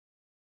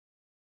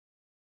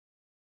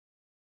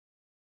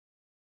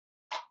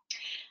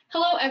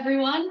Hello,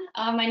 everyone.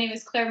 My name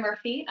is Claire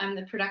Murphy. I'm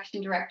the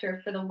production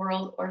director for the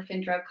World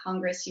Orphan Drug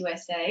Congress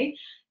USA.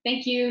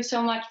 Thank you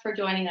so much for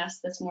joining us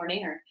this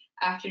morning or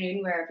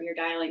afternoon, wherever you're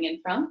dialing in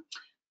from.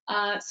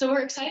 So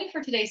we're excited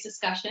for today's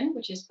discussion,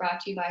 which is brought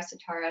to you by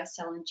Certara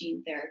Cell and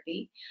Gene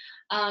Therapy,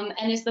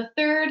 and is the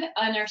third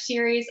in our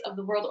series of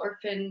the World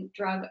Orphan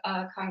Drug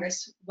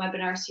Congress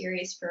webinar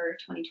series for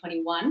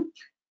 2021.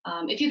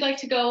 If you'd like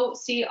to go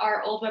see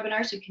our old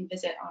webinars, you can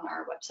visit on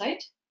our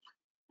website.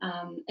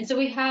 And so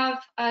we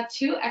have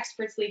two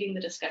experts leading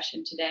the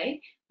discussion today,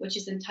 which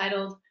is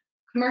entitled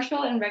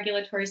Commercial and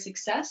Regulatory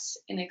Success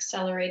in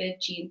Accelerated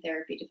Gene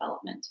Therapy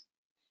Development.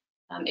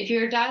 If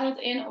you're dialed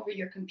in over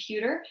your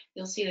computer,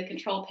 you'll see the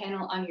control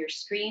panel on your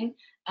screen.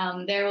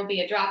 There will be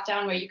a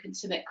drop-down where you can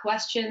submit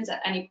questions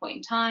at any point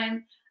in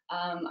time.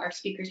 Our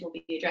speakers will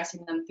be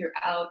addressing them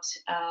throughout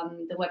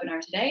the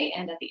webinar today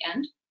and at the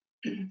end.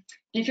 And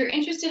if you're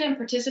interested in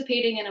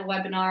participating in a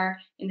webinar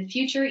in the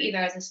future, either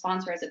as a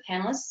sponsor or as a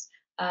panelist,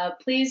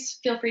 please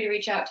feel free to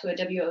reach out to a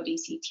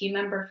WODC team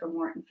member for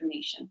more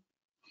information.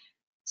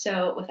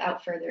 So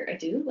without further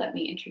ado, let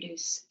me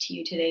introduce to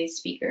you today's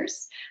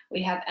speakers.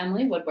 We have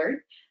Emily Woodward.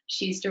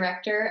 She's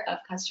Director of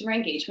Customer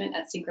Engagement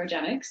at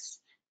Synchrogenics,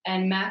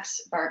 and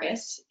Max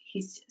Vargas.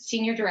 He's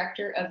Senior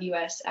Director of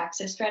US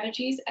Access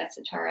Strategies at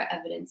Certara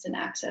Evidence and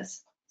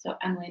Access. So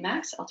Emily and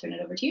Max, I'll turn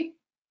it over to you.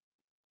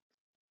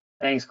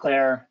 Thanks,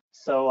 Claire.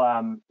 So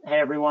hey,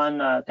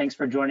 everyone, thanks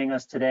for joining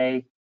us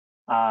today.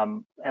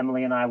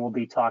 Emily and I will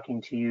be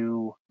talking to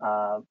you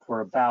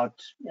for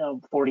about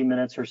 40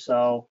 minutes or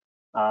so,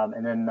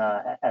 and then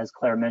as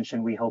Claire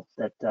mentioned, we hope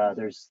that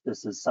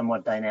this is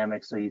somewhat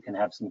dynamic, so you can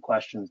have some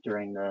questions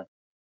during the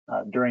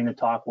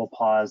talk. We'll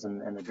pause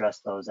and address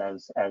those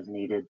as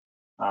needed,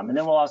 and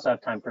then we'll also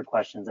have time for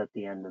questions at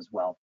the end as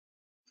well.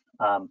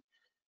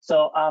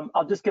 So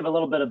I'll just give a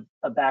little bit of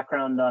a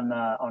background on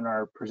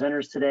our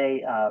presenters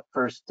today.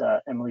 First,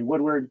 Emily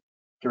Woodward,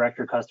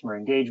 Director of Customer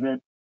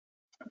Engagement.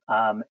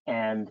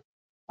 And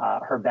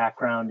her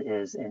background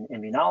is in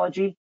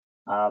immunology,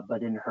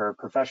 but in her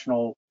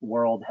professional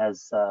world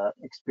has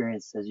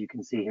experience, as you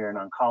can see here, in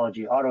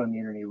oncology,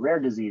 autoimmunity, rare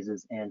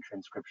diseases, and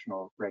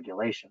transcriptional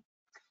regulation.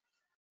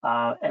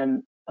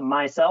 And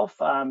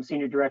myself, I'm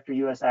Senior Director,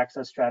 US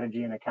Access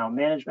Strategy and Account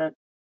Management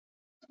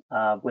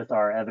with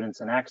our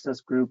Evidence and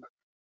Access group.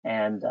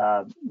 And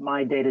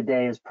my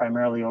day-to-day is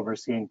primarily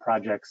overseeing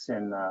projects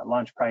in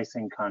launch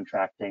pricing,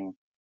 contracting,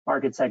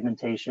 market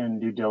segmentation,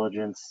 due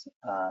diligence,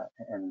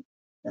 and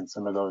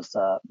some of those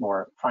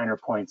more finer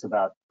points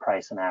about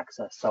price and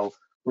access. So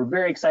we're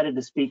very excited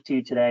to speak to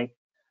you today.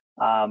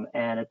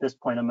 And at this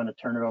point, I'm going to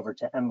turn it over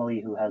to Emily,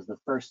 who has the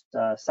first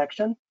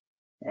section.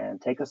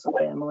 And take us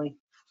away, Emily.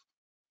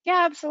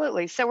 Yeah,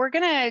 absolutely. So we're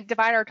going to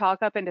divide our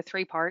talk up into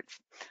three parts.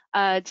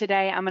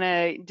 Today, I'm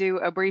going to do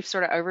a brief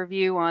sort of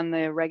overview on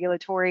the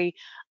regulatory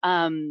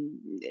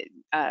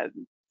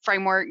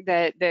framework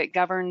that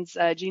governs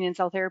gene and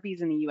cell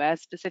therapies in the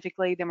US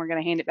specifically. Then we're going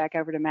to hand it back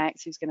over to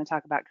Max, who's going to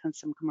talk about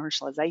some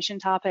commercialization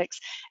topics.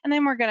 And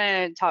then we're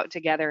going to talk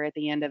together at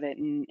the end of it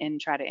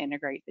and try to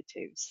integrate the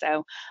two.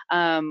 So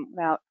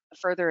without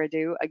further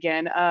ado,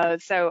 again,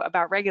 so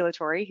about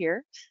regulatory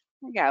here,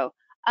 we go.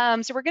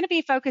 So we're going to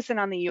be focusing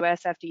on the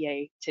US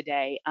FDA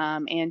today,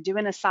 and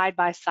doing a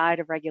side-by-side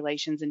of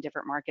regulations in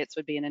different markets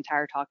would be an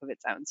entire talk of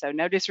its own. So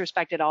no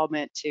disrespect at all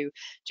meant to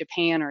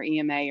Japan or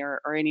EMA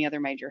or any other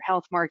major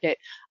health market.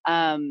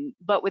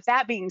 But with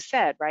that being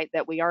said, right,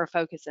 that we are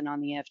focusing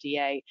on the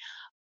FDA,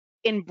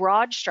 in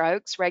broad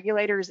strokes,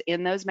 regulators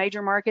in those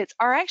major markets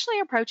are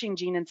actually approaching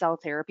gene and cell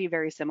therapy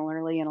very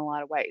similarly in a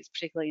lot of ways,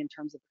 particularly in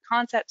terms of the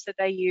concepts that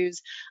they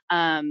use,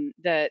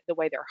 the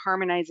way they're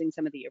harmonizing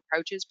some of the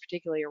approaches,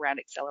 particularly around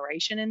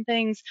acceleration and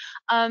things.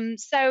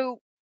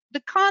 So the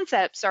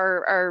concepts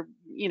are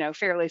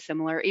fairly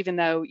similar, even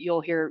though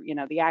you'll hear,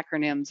 the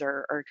acronyms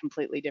are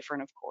completely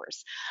different, of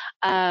course.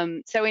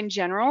 So in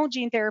general,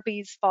 gene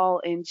therapies fall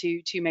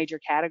into two major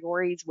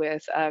categories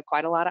with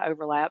quite a lot of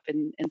overlap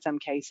in some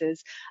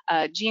cases,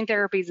 gene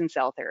therapies and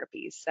cell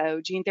therapies.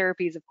 So gene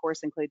therapies, of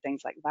course, include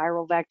things like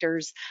viral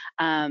vectors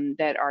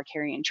that are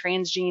carrying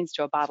transgenes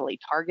to a bodily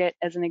target,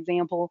 as an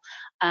example.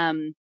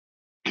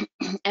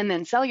 And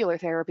then cellular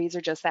therapies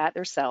are just that,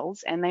 they're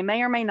cells, and they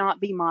may or may not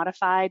be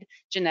modified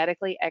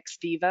genetically ex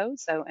vivo,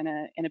 so in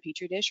a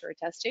petri dish or a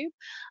test tube.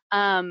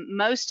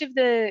 Most of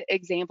the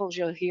examples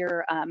you'll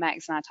hear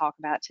Max and I talk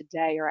about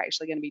today are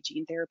actually going to be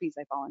gene therapies.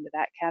 They fall into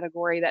that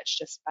category. That's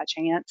just by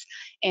chance.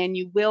 And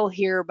you will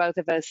hear both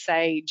of us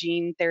say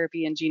gene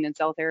therapy and gene and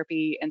cell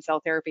therapy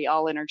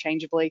all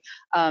interchangeably.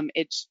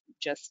 It's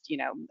just,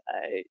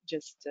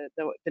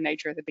 the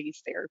nature of the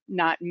beast. They're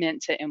not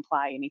meant to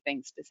imply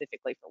anything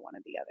specifically for one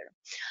of the the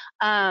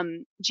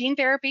other. Gene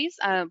therapies,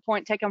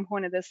 take-home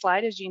point of this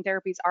slide is gene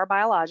therapies are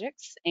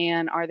biologics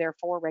and are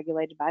therefore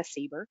regulated by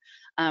CBER,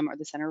 or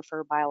the Center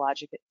for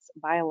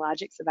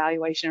Biologics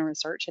Evaluation and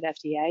Research at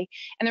FDA.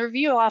 And the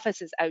review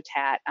office is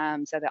OTAT,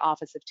 so the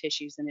Office of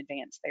Tissues and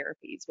Advanced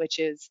Therapies, which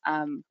is,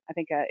 I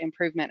think, an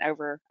improvement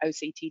over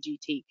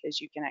OCTGT,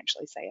 because you can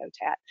actually say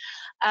OTAT.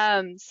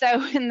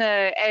 So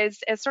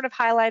as sort of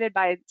highlighted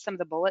by some of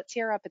the bullets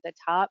here up at the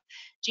top,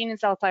 gene and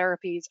cell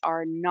therapies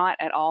are not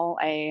at all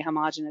a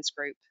homogeneous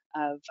group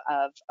of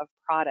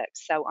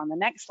products. So on the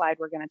next slide,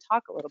 we're going to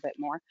talk a little bit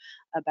more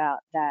about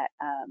that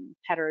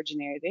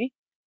heterogeneity.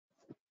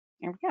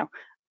 There we go.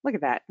 Look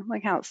at that.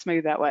 Look how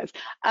smooth that was.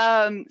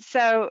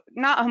 So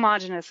not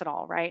homogeneous at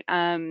all, right?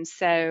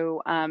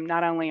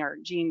 Not only are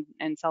gene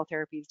and cell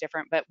therapies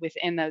different, but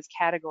within those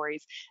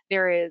categories,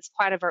 there is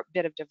quite a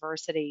bit of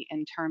diversity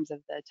in terms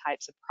of the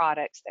types of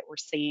products that we're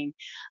seeing.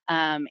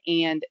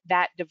 And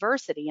that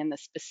diversity and the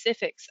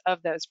specifics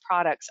of those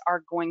products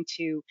are going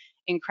to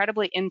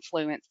incredibly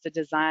influence the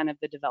design of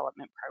the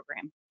development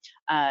program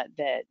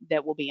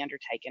that will be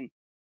undertaken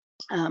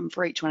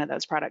for each one of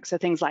those products. So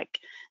things like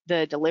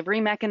the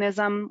delivery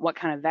mechanism, what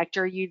kind of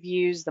vector you've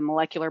used, the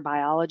molecular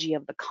biology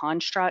of the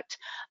construct,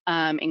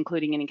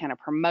 including any kind of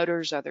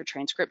promoters, other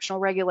transcriptional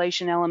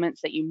regulation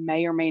elements that you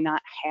may or may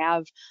not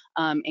have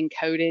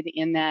encoded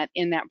in that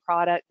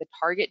product, the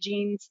target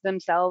genes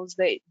themselves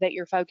that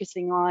you're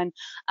focusing on,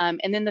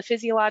 and then the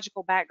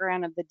physiological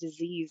background of the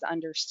disease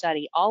under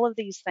study. All of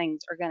these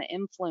things are going to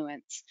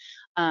influence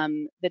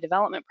the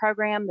development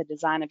program, the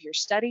design of your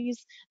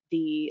studies,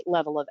 the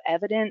level of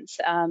evidence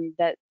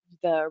that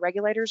the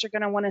regulators are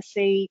going to want to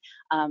see,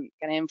 going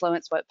to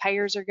influence what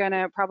payers are going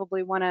to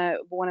probably want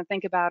to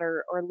think about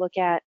or look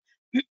at.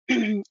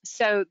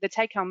 So the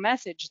take-home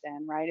message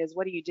then, right, is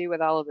what do you do with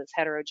all of this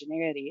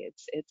heterogeneity?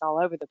 It's all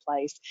over the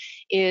place.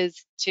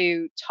 Is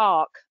to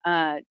talk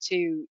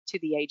to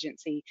the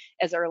agency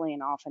as early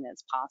and often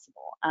as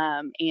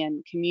possible,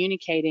 and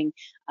communicating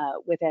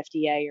with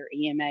FDA or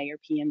EMA or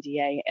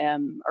PMDA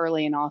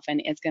early and often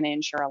is going to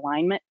ensure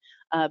alignment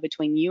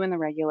between you and the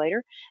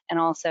regulator, and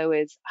also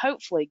is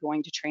hopefully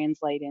going to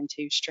translate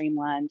into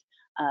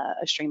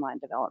a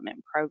streamlined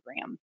development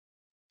program.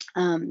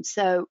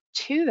 So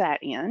to that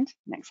end,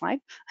 next slide,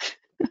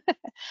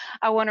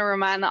 I want to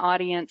remind the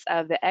audience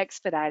of the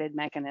expedited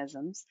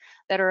mechanisms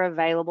that are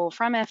available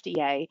from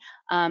FDA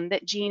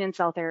that gene and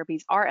cell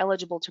therapies are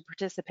eligible to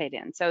participate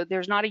in. So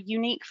there's not a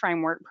unique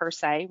framework per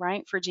se,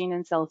 right, for gene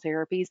and cell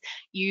therapies.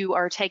 You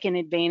are taking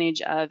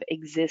advantage of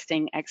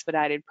existing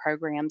expedited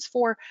programs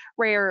for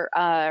rare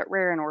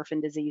and orphan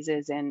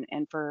diseases and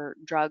for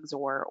drugs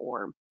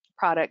or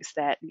products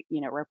that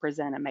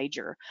represent a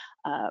major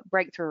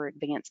breakthrough or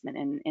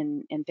advancement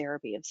in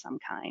therapy of some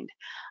kind.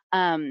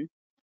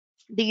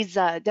 These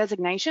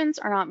designations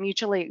are not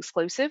mutually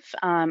exclusive,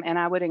 and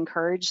I would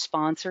encourage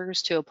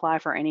sponsors to apply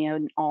for any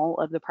and all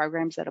of the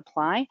programs that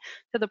apply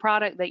to the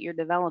product that you're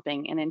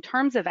developing. And in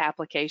terms of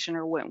application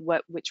or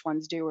which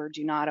ones do or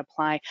do not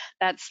apply,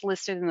 that's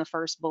listed in the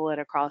first bullet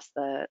across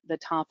the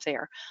top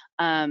there.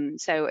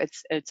 So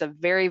it's a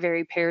very,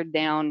 very pared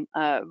down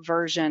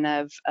version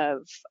of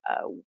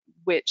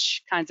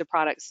which kinds of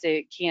products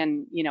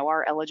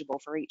are eligible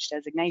for each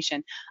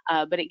designation,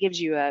 but it gives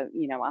you a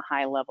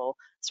high level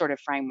sort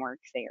of framework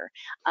there.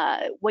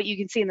 What you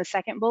can see in the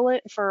second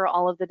bullet for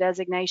all of the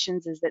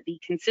designations is that the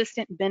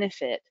consistent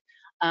benefit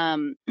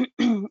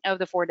of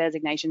the 4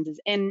 designations is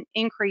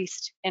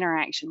increased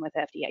interaction with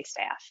FDA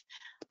staff.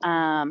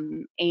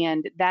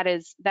 And that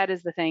is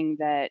the thing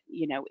that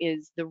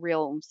is the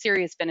real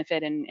serious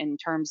benefit in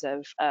terms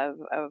of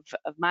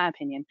my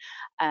opinion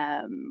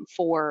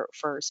for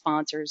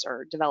sponsors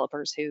or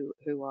developers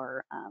who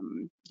are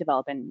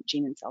developing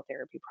gene and cell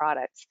therapy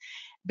products.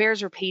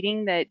 Bears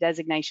repeating that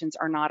designations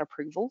are not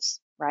approvals,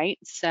 right?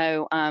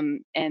 So,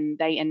 and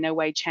they in no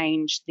way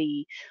change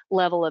the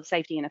level of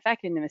safety and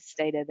effectiveness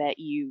data that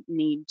you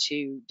need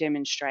to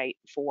demonstrate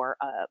for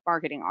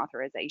marketing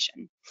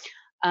authorization.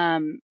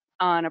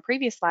 On a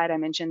previous slide, I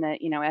mentioned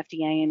that,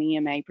 FDA and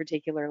EMA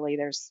particularly,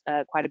 there's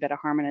quite a bit of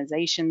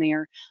harmonization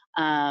there.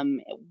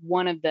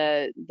 One of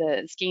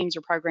the schemes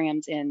or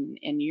programs in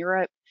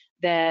Europe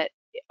that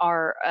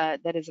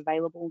is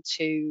available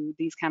to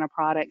these kind of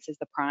products is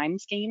the PRIME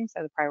scheme,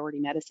 so the Priority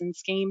Medicine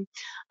Scheme.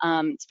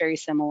 It's very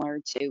similar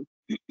to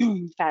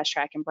Fast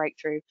Track and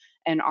Breakthrough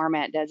and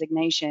RMAT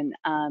designation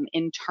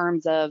in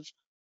terms of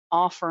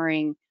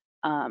offering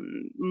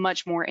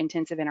much more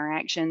intensive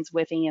interactions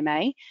with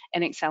EMA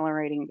and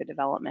accelerating the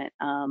development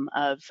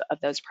of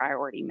those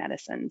priority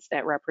medicines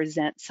that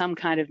represent some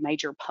kind of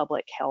major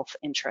public health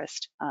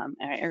interest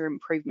or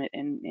improvement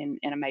in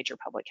a major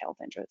public health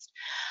interest.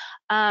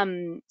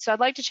 So I'd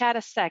like to chat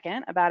a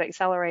second about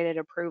accelerated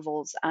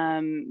approvals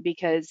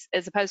because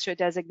as opposed to a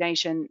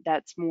designation,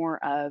 that's more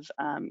of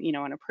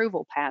an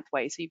approval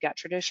pathway. So you've got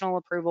traditional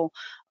approval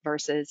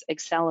versus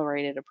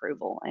accelerated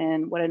approval.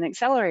 And what an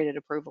accelerated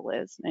approval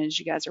is, as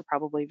you guys are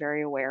probably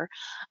very aware,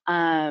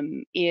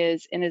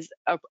 is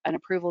an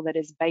approval that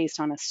is based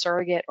on a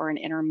surrogate or an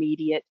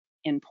intermediate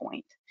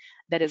endpoint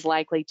that is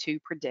likely to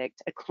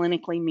predict a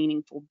clinically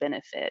meaningful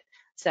benefit.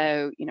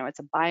 So, it's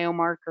a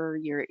biomarker,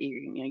 you're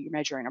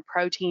measuring a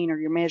protein, or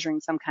you're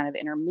measuring some kind of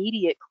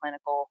intermediate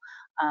clinical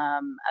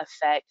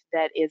effect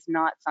that is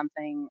not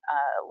something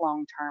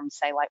long-term,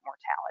 say like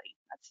mortality.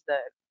 That's the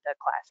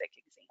classic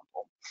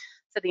example.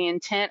 So the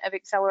intent of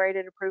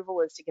accelerated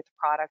approval is to get the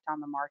product on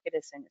the market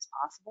as soon as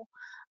possible,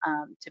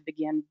 to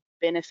begin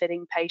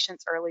benefiting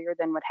patients earlier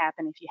than would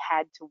happen if you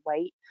had to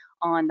wait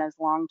on those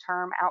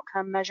long-term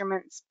outcome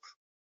measurements.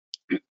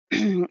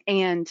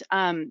 And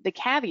the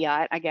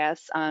caveat, I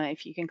guess,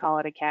 if you can call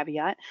it a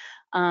caveat,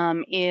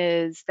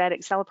 is that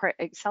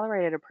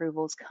accelerated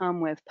approvals come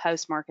with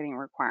post-marketing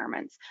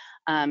requirements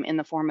in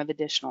the form of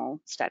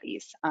additional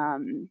studies.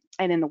 And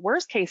in the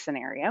worst case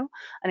scenario,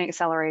 an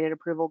accelerated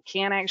approval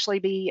can actually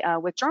be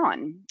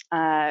withdrawn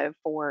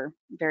for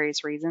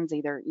various reasons.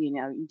 Either,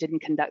 you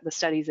didn't conduct the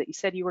studies that you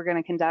said you were going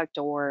to conduct,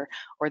 or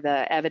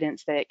the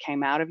evidence that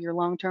came out of your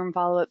long-term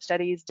follow-up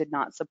studies did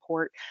not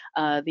support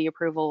the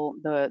approval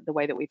the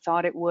way that we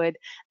thought it would.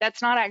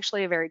 That's not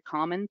actually a very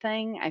common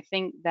thing. I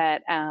think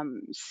that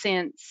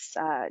since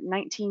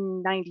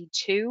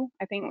 1992,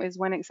 I think was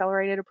when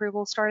accelerated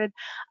approval started.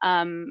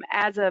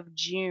 As of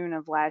June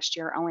of last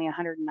year, only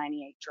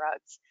 198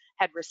 drugs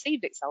had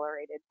received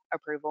accelerated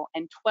approval,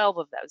 and 12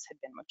 of those had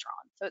been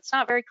withdrawn. So it's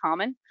not very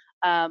common,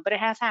 but it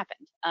has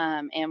happened,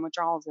 and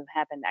withdrawals have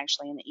happened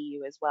actually in the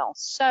EU as well.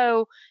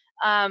 So,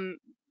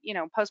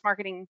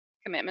 post-marketing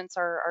commitments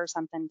are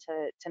something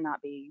to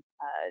not be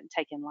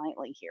taken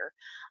lightly here.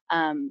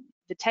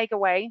 The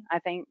takeaway, I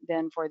think,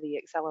 then for the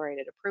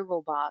accelerated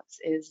approval box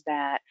is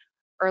that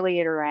early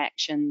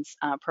interactions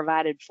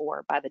provided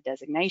for by the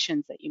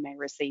designations that you may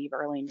receive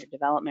early in your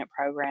development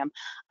program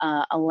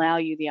allow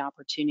you the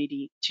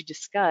opportunity to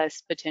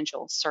discuss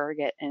potential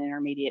surrogate and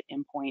intermediate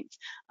endpoints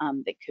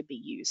that could be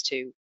used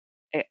to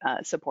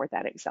support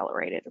that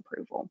accelerated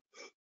approval.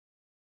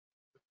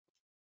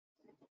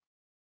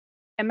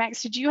 And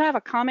Max, did you have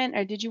a comment,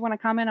 or did you want to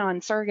comment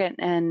on surrogate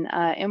and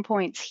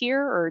endpoints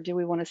here, or do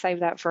we want to save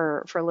that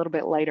for a little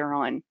bit later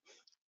on?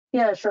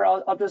 Yeah, sure.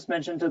 I'll just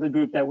mention to the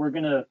group that we're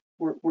gonna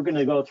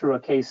go through a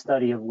case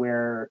study of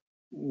where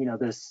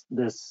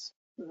this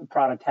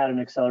product had an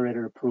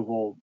accelerated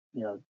approval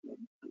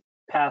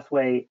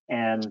pathway,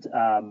 and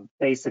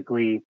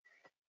basically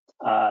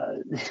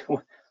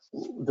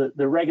the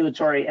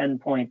regulatory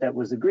endpoint that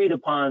was agreed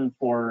upon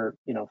for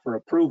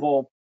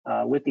approval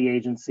with the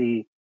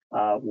agency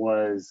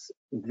was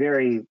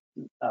very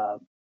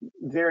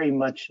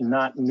much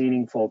not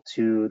meaningful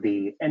to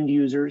the end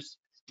users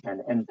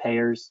and end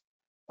payers,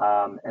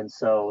 and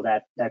so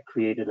that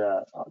created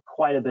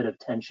quite a bit of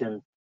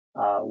tension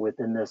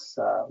within this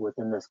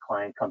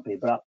client company.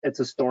 But it's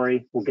a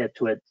story. We'll get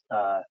to it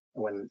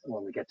when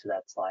we get to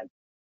that slide.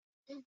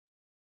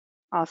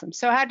 Awesome.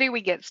 So how do we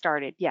get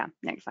started? Yeah,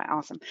 next slide.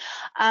 Awesome.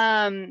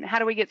 How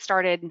do we get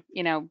started?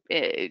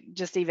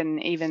 Just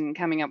even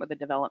coming up with a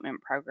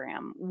development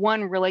program.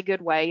 One really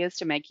good way is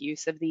to make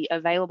use of the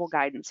available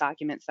guidance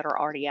documents that are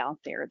already out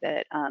there.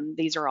 That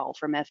these are all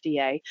from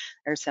FDA.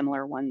 There are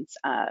similar ones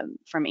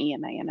from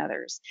EMA and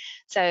others.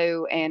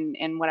 So,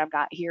 and what I've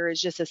got here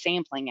is just a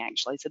sampling,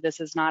 actually. So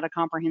this is not a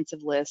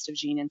comprehensive list of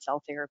gene and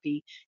cell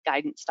therapy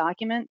guidance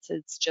documents.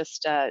 It's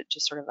just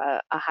sort of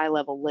a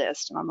high-level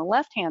list. And on the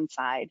left-hand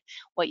side,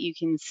 what you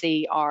can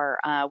see are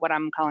what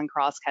I'm calling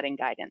cross-cutting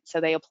guidance.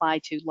 So they apply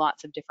to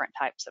lots of different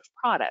types of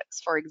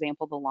products. For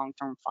example, the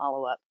long-term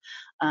follow-up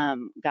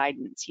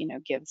guidance,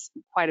 gives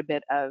quite a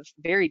bit of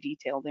very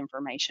detailed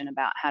information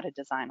about how to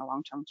design a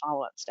long-term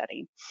follow-up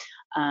study.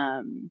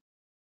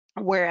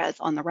 Whereas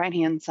on the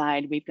right-hand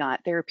side, we've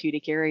got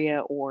therapeutic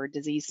area or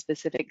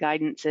disease-specific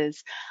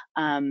guidances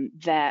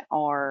that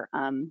are,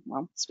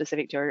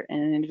 specific to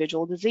an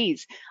individual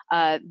disease.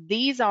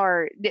 This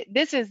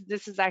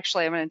is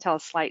actually, I'm going to tell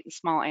a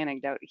small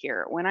anecdote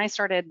here. When I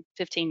started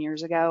 15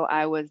 years ago,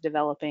 I was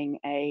developing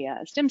a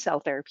stem cell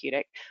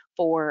therapeutic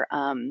for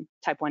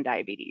type 1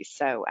 diabetes,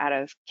 so out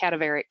of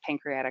cadaveric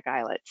pancreatic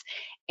islets.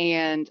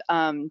 And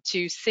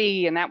to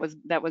see, and that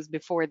was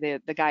before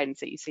the guidance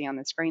that you see on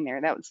the screen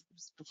there, that was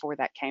before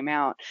that came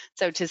out.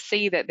 So to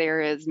see that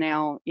there is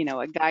now,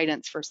 a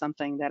guidance for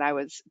something that I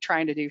was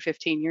trying to do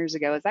 15 years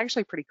ago is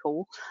actually pretty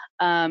cool.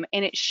 And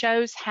it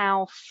shows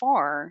how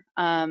far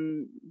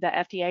the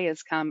FDA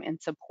has come in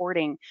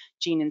supporting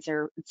gene and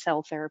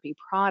cell therapy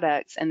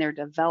products and their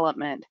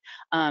development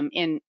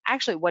in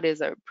actually what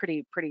is a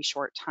pretty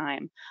short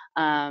time.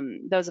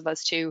 Those of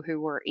us too who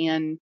were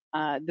in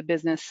the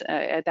business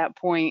at that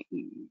point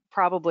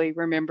probably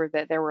remember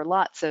that there were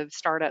lots of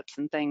startups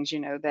and things,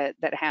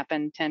 that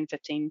happened 10,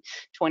 15,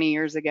 20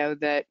 years ago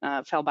that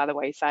fell by the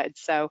wayside.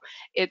 So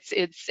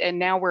and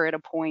now we're at a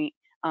point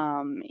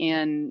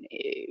in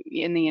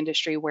the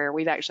industry where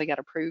we've actually got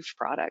approved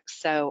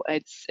products. So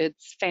it's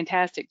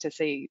fantastic to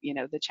see,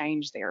 the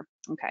change there.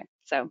 Okay,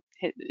 So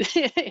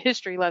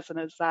history lesson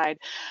aside,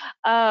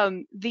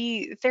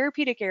 the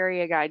therapeutic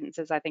area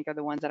guidances, I think, are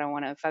the ones that I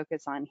want to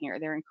focus on here.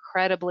 They're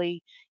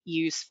incredibly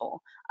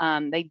useful.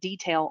 They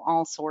detail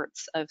all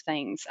sorts of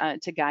things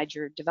to guide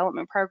your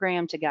development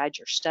program, to guide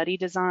your study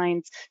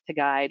designs, to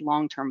guide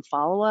long-term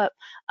follow-up,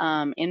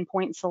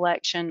 endpoint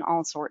selection,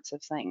 all sorts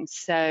of things.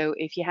 So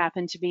if you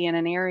happen to be in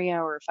an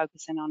area or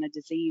focusing on a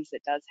disease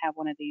that does have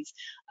one of these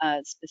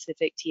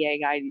specific TA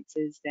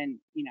guidances, then,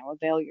 you know,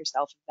 avail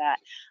yourself of that.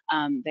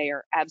 They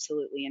are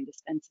absolutely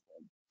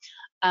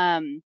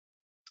indispensable.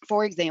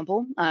 For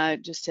example,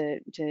 just to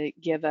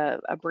give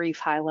a brief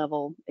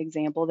high-level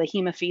example, the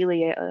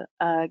hemophilia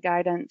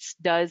guidance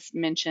does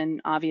mention,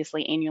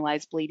 obviously,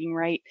 annualized bleeding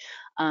rate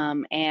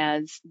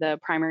as the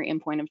primary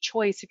endpoint of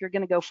choice if you're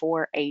going to go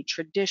for a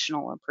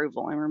traditional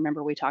approval. And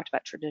remember, we talked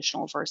about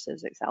traditional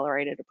versus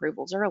accelerated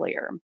approvals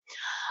earlier.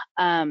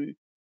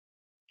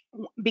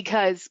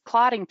 Because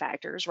clotting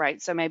factors,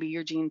 right? So maybe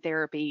your gene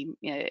therapy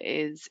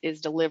is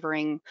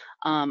delivering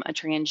a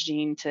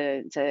transgene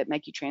to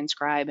make you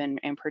transcribe and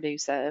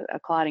produce a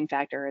clotting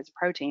factor as a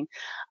protein.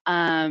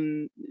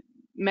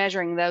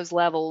 Measuring those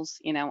levels,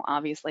 you know,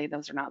 obviously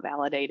those are not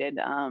validated,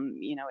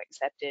 you know,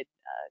 accepted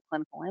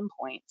clinical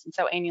endpoints. And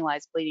so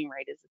annualized bleeding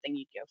rate is the thing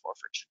you'd go for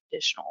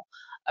traditional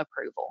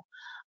approval.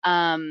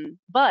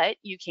 But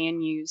you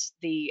can use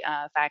the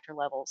factor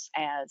levels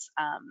as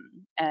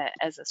a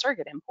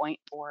surrogate endpoint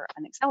for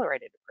an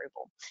accelerated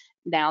approval.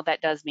 Now,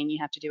 that does mean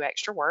you have to do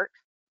extra work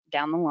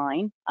down the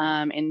line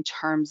in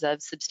terms of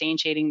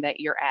substantiating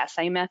that your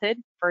assay method,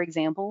 for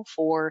example,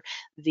 for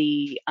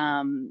the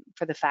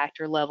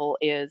factor level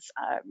is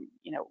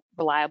you know,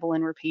 reliable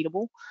and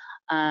repeatable,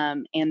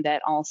 and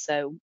that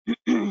also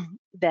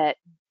that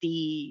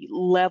the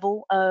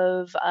level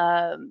of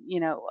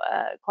you know,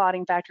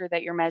 clotting factor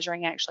that you're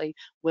measuring actually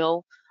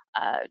will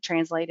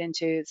translate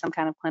into some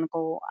kind of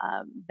clinical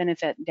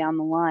benefit down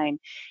the line.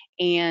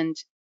 And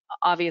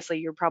obviously,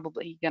 you're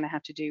probably going to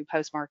have to do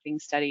post-marketing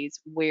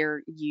studies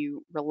where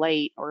you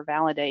relate or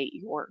validate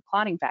your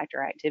clotting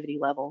factor activity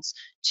levels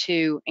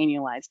to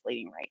annualized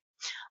bleeding rate.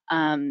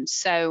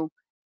 So,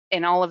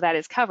 and all of that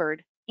is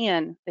covered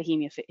in the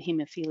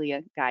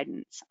hemophilia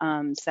guidance.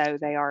 So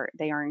they are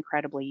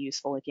incredibly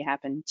useful if you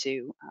happen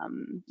to,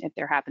 if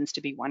there happens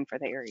to be one for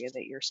the area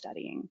that you're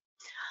studying.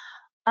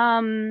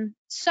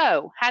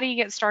 So how do you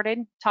get started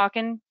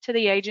talking to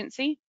the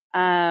agency?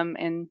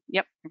 And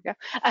yep, here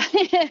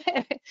we go.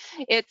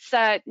 It's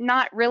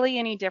not really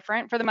any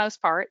different for the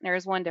most part.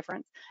 There's one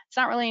difference. It's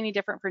not really any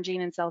different for gene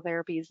and cell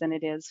therapies than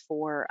it is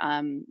for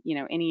you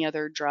know, any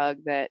other drug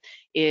that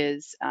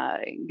is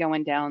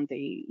going down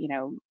the, you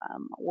know,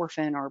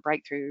 orphan or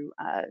breakthrough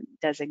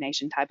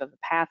designation type of a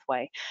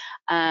pathway.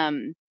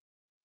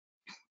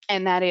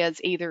 And that is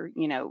either,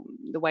 you know,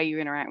 the way you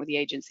interact with the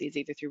agency is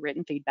either through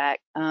written feedback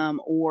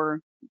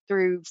or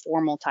through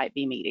formal type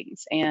B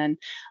meetings. And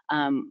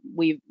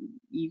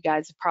you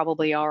guys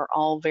probably are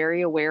all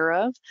very aware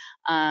of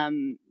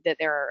that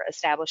there are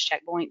established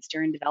checkpoints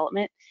during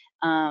development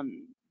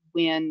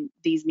when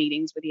these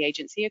meetings with the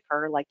agency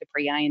occur, like the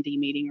pre-IND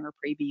meeting or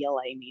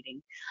pre-BLA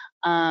meeting.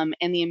 And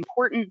the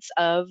importance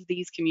of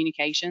these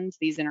communications,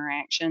 these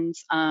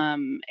interactions,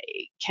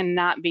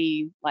 cannot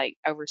be like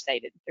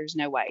overstated. There's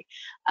no way.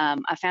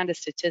 I found a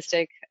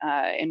statistic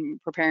in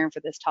preparing for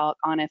this talk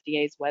on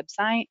FDA's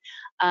website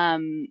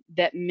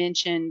that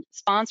mentioned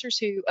sponsors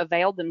who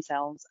availed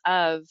themselves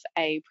of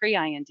a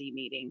pre-IND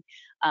meeting.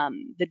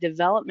 The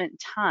development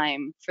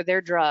time for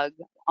their drug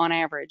on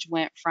average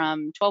went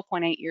from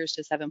 12.8 years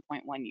to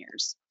 7.1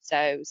 years.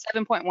 So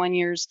 7.1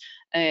 years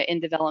in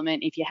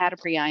development if you had a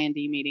pre-IND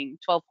meeting,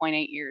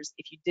 12.8 years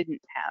if you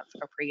didn't have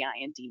a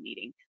pre-IND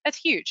meeting. That's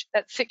huge.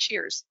 That's 6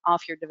 years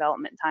off your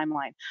development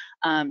timeline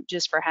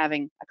just for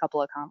having a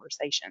couple of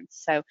conversations.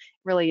 So it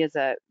really is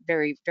a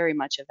very, very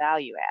much a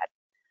value add.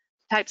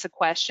 Types of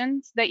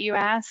questions that you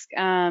ask,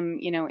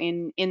 you know,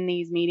 in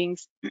these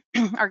meetings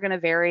are going to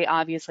vary,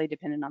 obviously,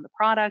 depending on the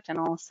product and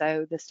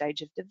also the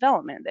stage of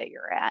development that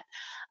you're at.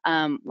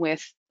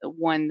 With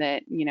one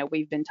that, you know,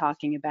 we've been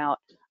talking about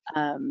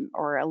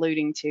or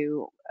alluding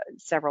to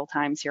several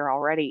times here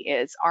already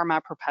is, are my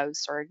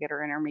proposed surrogate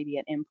or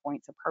intermediate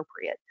endpoints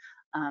appropriate?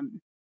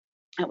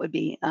 That would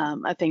be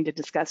a thing to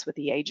discuss with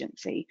the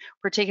agency,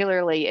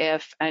 particularly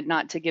if,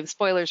 not to give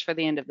spoilers for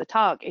the end of the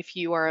talk, if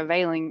you are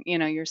availing, you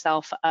know,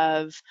 yourself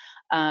of,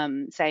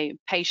 say,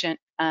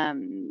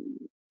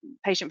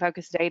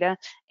 patient-focused data,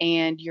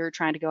 and you're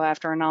trying to go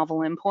after a novel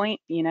endpoint,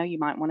 you know, you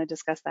might want to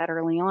discuss that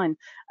early on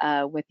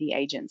with the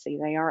agency.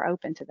 They are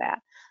open to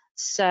that.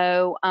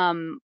 So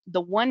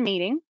the one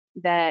meeting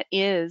that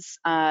is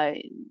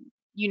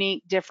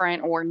unique,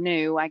 different, or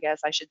new, I guess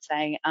I should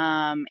say,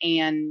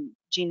 and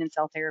gene and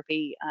cell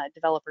therapy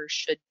developers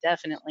should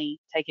definitely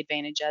take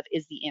advantage of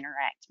is the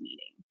Interact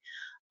meeting.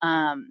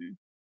 And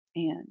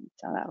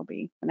so that'll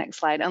be the next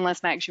slide.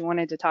 Unless, Max, you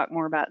wanted to talk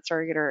more about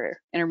surrogate or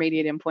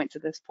intermediate endpoints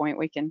at this point,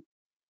 we can.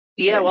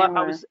 Yeah, well,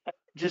 I was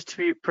just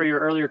for your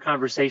earlier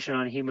conversation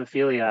on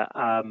hemophilia,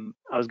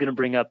 I was going to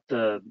bring up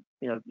the,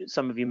 you know,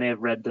 some of you may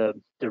have read the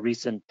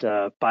recent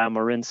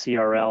BioMarin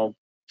CRL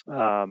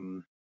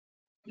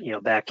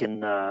back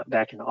in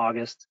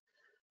August.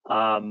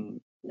 I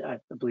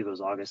believe it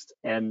was August,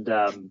 and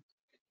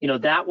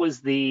that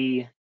was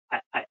the.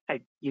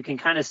 You can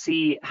kind of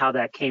see how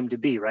that came to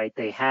be, right?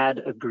 They had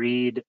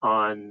agreed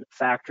on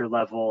factor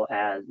level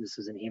as this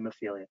is in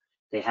hemophilia.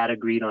 They had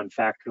agreed on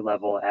factor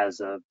level as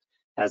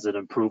an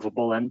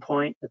improvable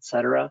endpoint, et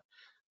cetera.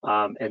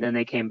 And then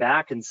they came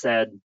back and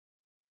said,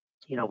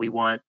 we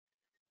want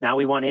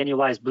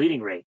annualized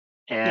bleeding rate.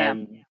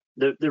 And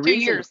the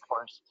reason, of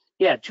course,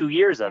 2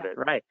 years of it,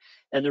 right?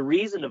 And the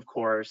reason, of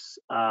course,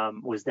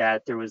 was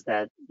that there was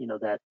that,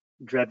 that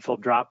dreadful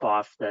drop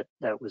off that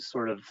was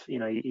sort of,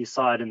 you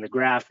saw it in the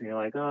graph and you're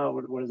like,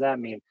 oh, what does that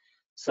mean?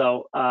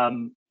 So,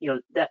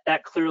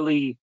 that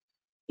clearly,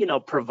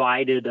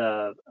 provided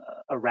a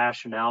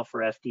rationale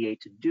for FDA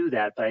to do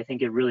that. But I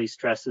think it really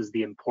stresses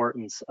the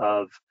importance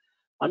of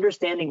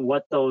understanding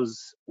what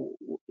those,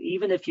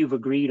 even if you've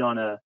agreed on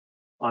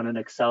an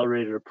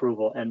accelerated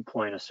approval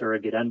endpoint, a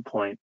surrogate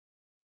endpoint,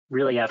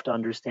 really have to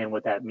understand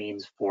what that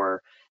means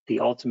for the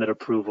ultimate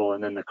approval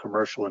and then the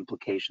commercial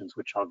implications,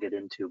 which I'll get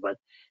into.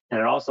 And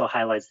it also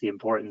highlights the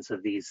importance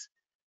of these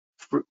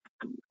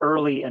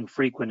early and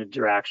frequent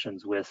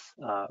interactions with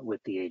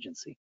the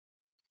agency.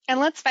 And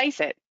let's face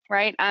it,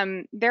 right?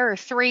 There are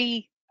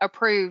 3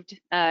 approved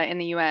in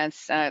the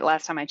U.S.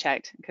 Last time I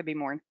checked, it could be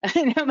more.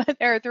 But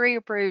there are 3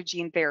 approved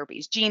gene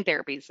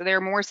therapies. So there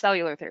are more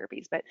cellular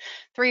therapies, but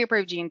 3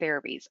 approved gene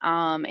therapies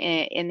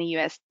in the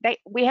U.S. They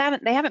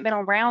haven't been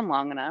around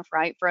long enough,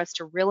 right, for us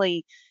to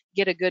really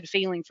get a good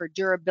feeling for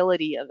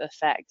durability of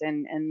effect.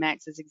 And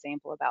Max's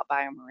example about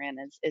BioMarin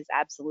is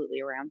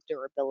absolutely around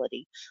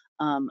durability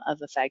of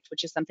effect,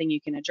 which is something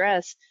you can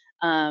address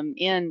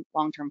in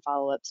long-term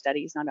follow-up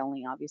studies, not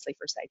only obviously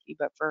for safety,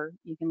 but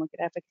you can look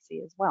at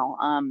efficacy as well.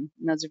 And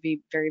those would be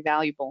very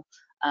valuable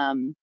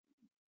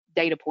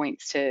data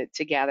points to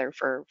nger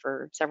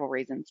for several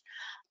reasons.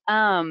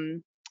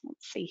 Let's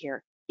see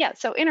here. Yeah,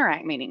 so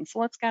interact meetings. So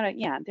let's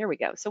there we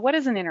go. So what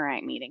is an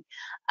interact meeting?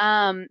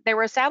 They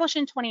were established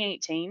in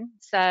 2018,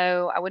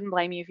 so I wouldn't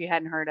blame you if you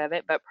hadn't heard of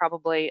it, but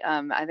probably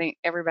I think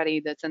everybody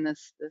that's in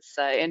this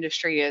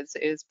industry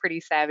is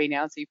pretty savvy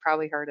now, so you've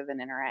probably heard of an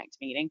interact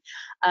meeting.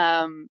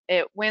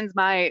 It wins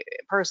my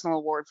personal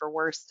award for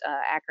worst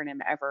acronym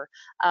ever,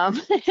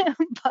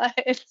 but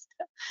it's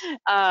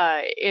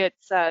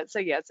so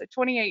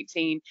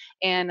 2018,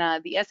 and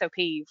the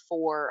SOP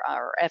or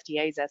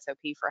FDA's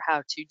SOP for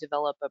how to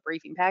develop a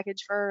briefing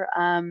package for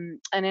an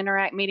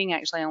interact meeting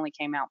actually only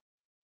came out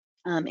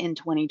in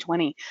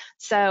 2020.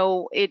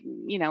 So it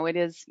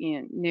is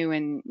new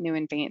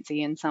and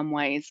fancy in some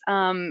ways,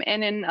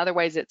 and in other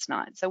ways it's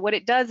not. So what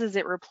it does is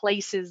it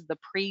replaces the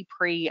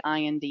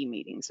pre-IND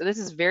meeting. So this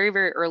is very,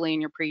 very early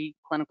in your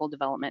preclinical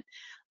development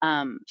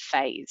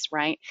phase,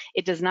 right?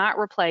 It does not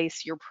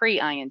replace your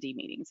pre-IND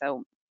meeting.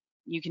 So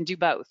you can do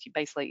both. You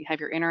basically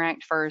have your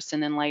interact first,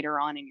 and then later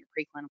on in your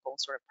preclinical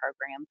sort of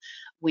program,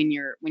 when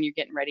you're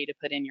getting ready to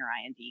put in your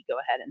IND, go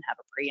ahead and have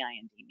a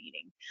pre-IND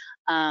meeting.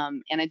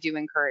 And I do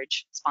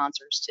encourage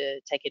sponsors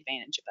to take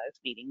advantage of both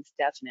meetings,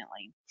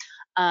 definitely.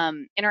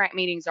 Interact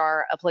meetings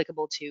are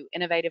applicable to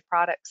innovative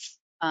products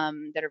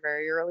that are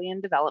very early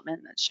in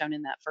development. That's shown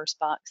in that first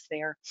box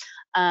there.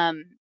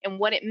 And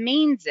what it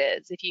means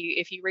is, if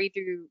you read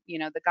through,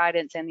 the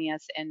guidance and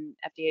and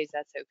FDA's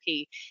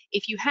SOP,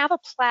 if you have a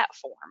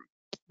platform,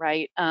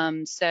 right?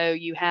 So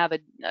you have a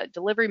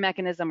delivery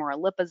mechanism or a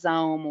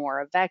liposome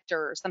or a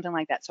vector or something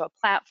like that, so a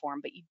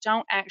platform, but you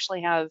don't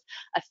actually have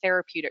a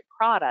therapeutic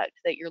product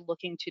that you're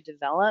looking to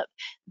develop,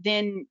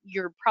 then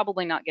you're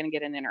probably not going to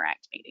get an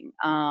interact meeting.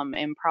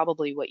 And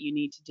probably what you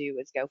need to do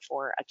is go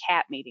for a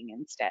CAT meeting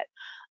instead.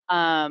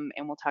 And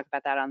we'll talk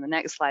about that on the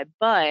next slide.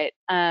 But,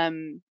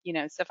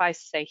 suffice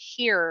to say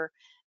here,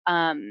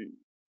 an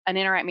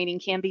interact meeting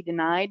can be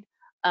denied.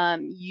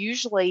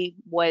 Usually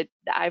what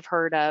I've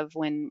heard of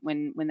when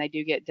they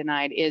do get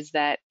denied is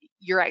that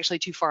you're actually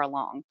too far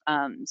along.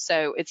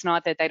 So it's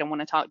not that they don't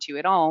want to talk to you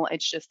at all.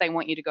 It's just they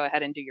want you to go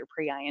ahead and do your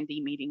pre-IND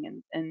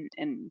meeting and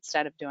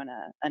instead of doing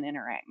an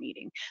interact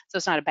meeting. So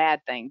it's not a bad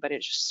thing, but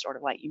it's just sort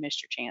of like you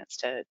missed your chance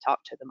to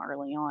talk to them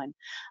early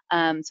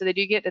on. So they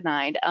do get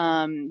denied.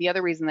 The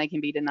other reason they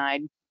can be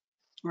denied,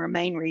 or a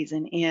main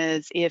reason,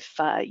 is if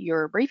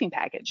your briefing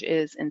package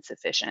is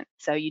insufficient.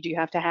 So you do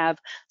have to have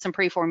some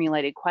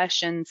pre-formulated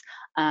questions,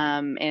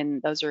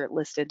 and those are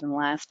listed in the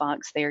last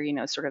box there,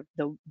 sort of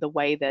the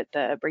way that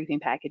the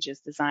briefing package is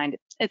designed.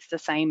 It's the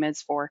same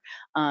as for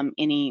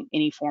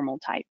any formal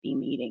type B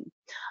meeting.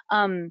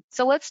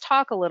 So let's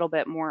talk a little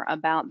bit more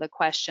about the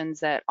questions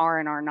that are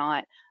and are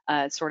not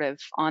sort of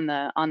on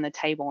the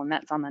table, and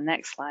that's on the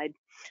next slide.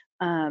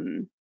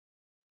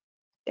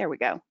 There we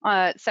go.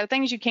 So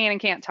things you can and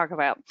can't talk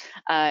about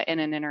in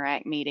an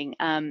interact meeting.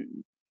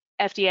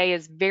 FDA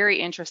is very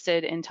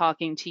interested in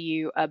talking to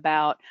you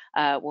about,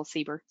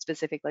 CBER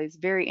specifically is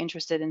very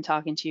interested in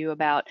talking to you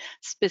about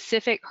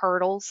specific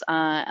hurdles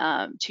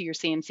to your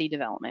CMC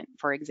development,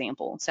 for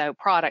example. So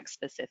product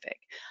specific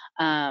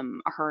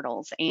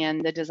hurdles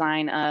and the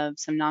design of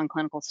some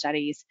non-clinical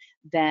studies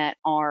that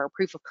are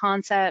proof of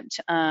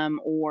concept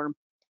or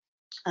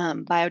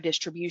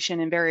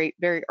biodistribution and very,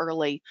 very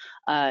early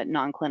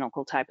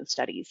non-clinical type of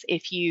studies.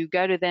 If you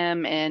go to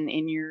them and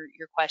in your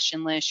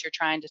question list, you're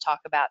trying to talk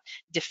about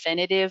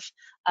definitive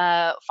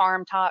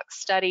farm tox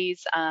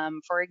studies,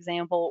 for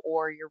example,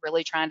 or you're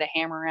really trying to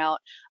hammer out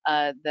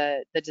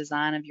the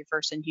design of your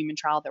first in human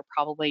trial, they're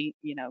probably,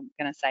 you know,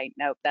 going to say,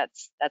 nope,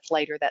 that's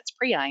later, that's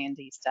pre-IND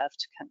stuff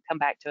to come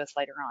back to us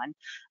later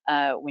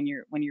on when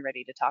you're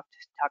ready to talk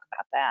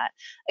about that.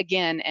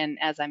 Again, and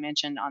as I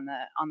mentioned on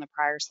the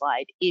prior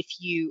slide, if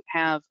you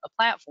have a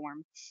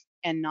platform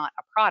and not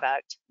a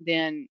product,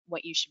 then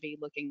what you should be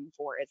looking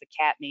for is a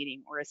CAT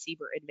meeting or a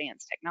CBER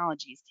Advanced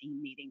Technologies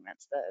team meeting.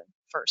 That's the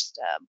first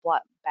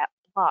block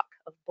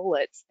of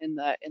bullets in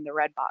the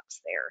red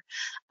box there.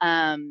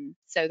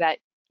 So that,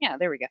 yeah,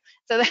 there we go.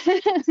 So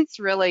that's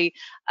really,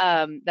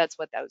 that's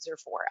what those are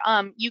for.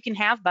 You can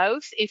have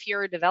both if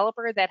you're a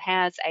developer that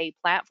has a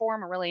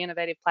platform, a really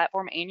innovative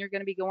platform, and you're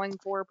going to be going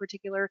for a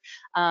particular,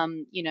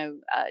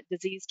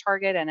 disease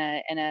target and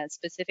a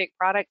specific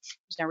product.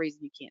 There's no reason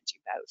you can't do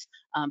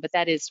both. But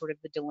that is sort of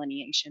the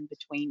delineation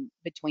between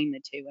the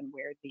two and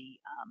where the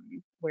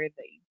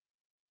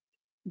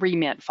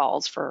remit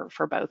falls for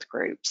both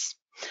groups.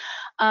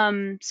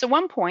 So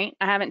one point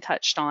I haven't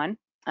touched on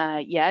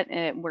yet,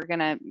 we're going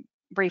to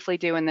briefly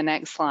do in the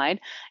next slide,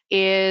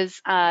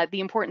 is the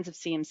importance of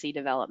CMC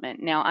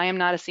development. Now, I am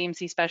not a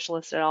CMC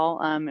specialist at all.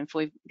 If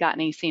we've got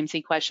any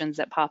CMC questions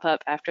that pop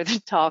up after the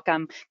talk,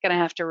 I'm going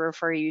to have to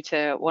refer you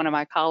to one of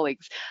my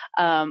colleagues.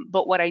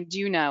 But what I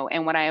do know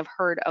and what I have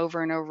heard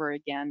over and over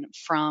again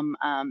from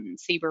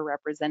CBER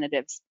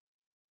representatives,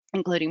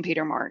 including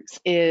Peter Marks,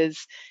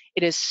 is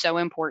it is so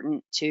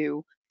important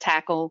to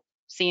tackle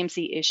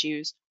CMC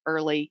issues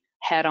early,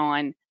 head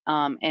on,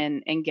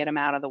 and get them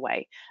out of the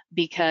way.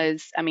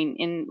 Because, I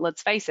mean,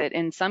 let's face it,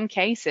 in some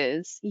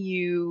cases,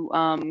 you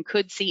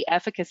could see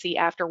efficacy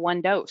after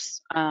one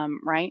dose,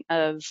 right,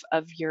 of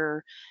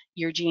your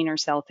gene or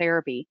cell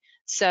therapy.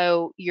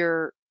 So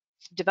your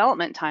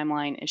development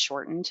timeline is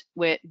shortened,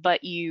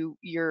 but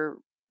your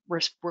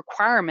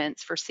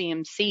requirements for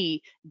CMC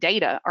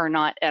data are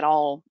not at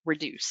all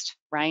reduced,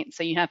 right?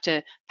 So you have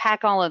to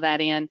pack all of that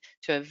in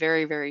to a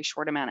very, very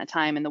short amount of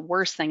time. And the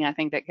worst thing I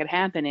think that could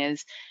happen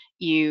is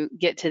you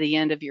get to the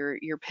end of your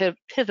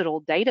pivotal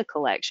data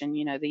collection,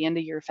 you know, the end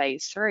of your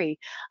phase 3,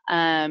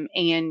 and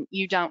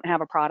you don't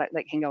have a product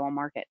that can go on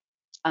market.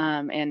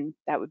 And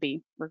that would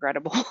be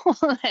regrettable.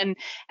 and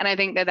I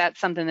think that that's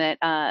something that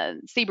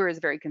CBER is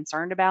very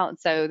concerned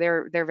about. So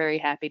they're very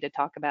happy to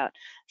talk about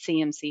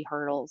CMC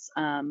hurdles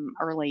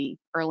early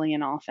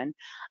and often.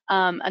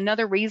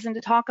 Another reason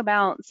to talk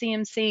about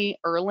CMC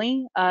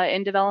early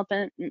in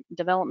development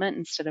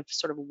instead of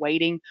sort of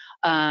waiting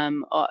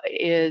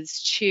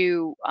is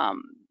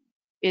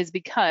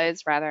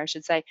because, rather I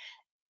should say,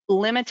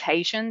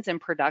 limitations in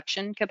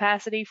production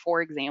capacity,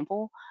 for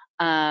example.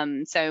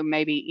 So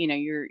maybe, you know,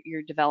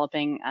 you're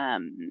developing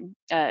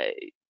a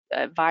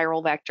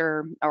viral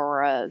vector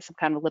or some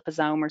kind of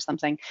liposome or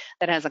something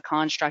that has a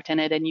construct in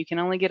it, and you can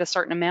only get a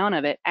certain amount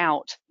of it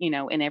out, you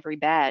know, in every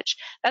batch.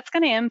 That's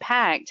going to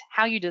impact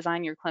how you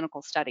design your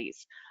clinical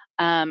studies.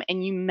 And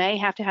you may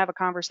have to have a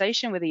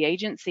conversation with the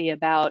agency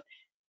about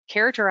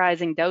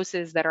characterizing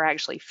doses that are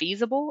actually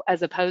feasible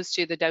as opposed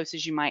to the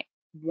doses you might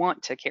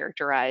want to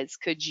characterize.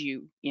 Could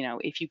you, you know,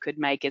 if you could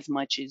make as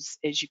much as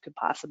you could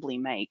possibly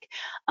make.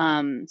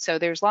 So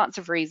there's lots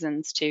of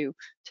reasons to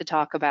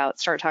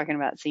start talking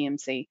about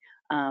CMC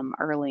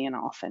early and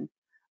often.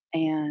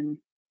 And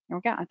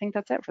okay, I think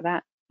that's it for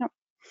that. Yep.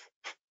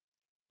 I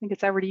think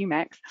it's over to you,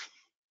 Max.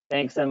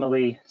 Thanks,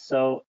 Emily.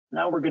 So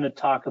now we're going to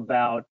talk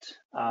about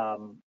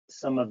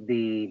some of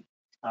the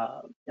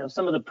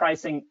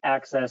pricing,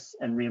 access,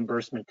 and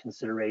reimbursement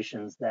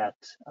considerations that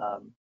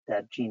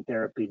gene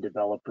therapy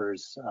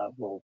developers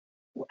will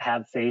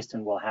have faced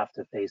and will have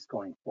to face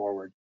going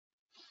forward.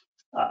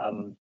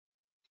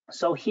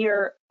 So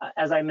here,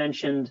 as I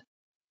mentioned,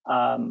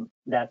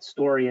 that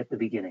story at the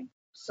beginning.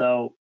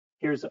 So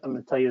I'm going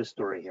to tell you a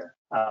story here.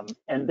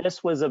 And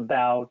this was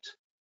about,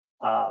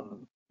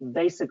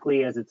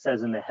 basically, as it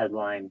says in the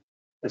headline,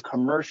 the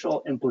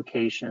commercial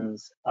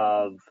implications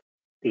of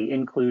the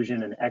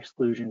inclusion and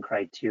exclusion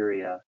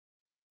criteria,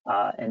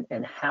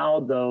 and how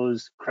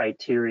those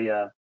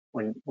criteria,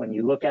 when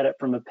you look at it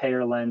from a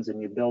payer lens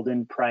and you build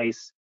in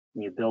price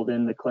and you build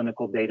in the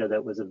clinical data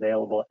that was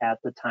available at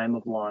the time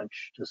of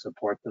launch to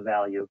support the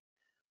value,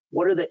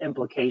 what are the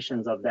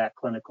implications of that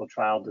clinical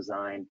trial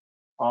design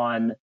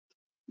on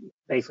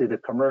basically the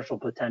commercial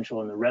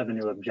potential and the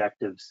revenue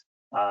objectives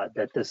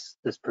that this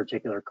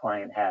particular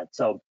client had.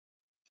 So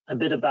a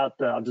bit about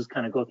I'll just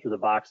kind of go through the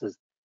boxes.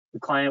 The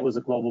client was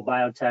a global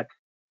biotech,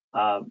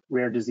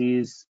 rare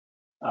disease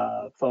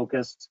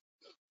focused.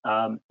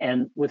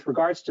 And with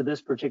regards to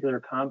this particular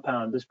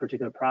compound, this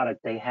particular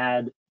product, they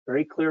had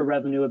very clear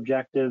revenue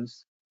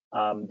objectives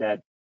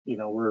that, you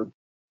know, were,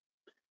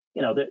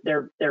 you know,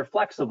 they're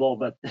flexible,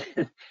 but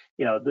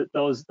you know,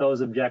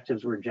 those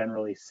objectives were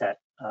generally set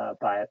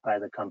by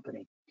the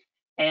company.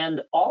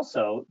 And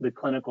also the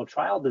clinical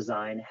trial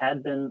design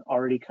had been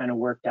already kind of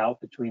worked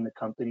out between the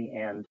company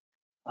and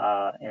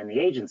and the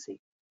agency.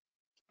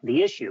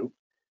 The issue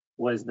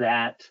was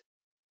that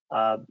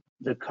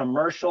the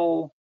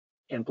commercial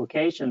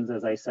implications,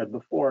 as I said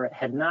before,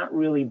 had not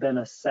really been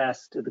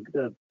assessed.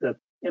 The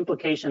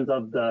implications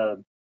of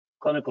the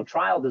clinical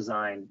trial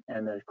design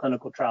and the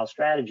clinical trial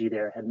strategy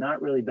there had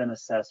not really been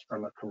assessed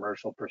from a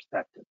commercial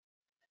perspective.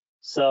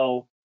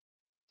 So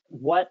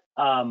what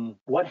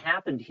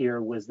happened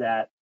here was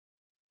that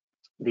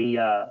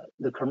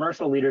the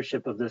commercial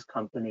leadership of this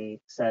company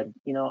said,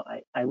 you know,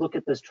 I look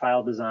at this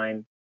trial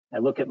design, I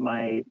look at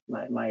my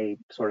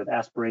sort of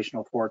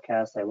aspirational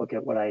forecast, I look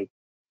at what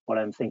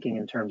I'm thinking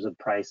in terms of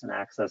price and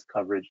access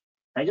coverage.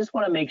 I just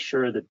want to make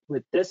sure that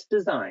with this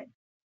design,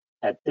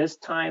 at this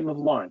time of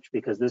launch,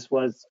 because this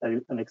was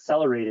an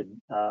accelerated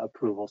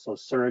approval, so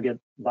surrogate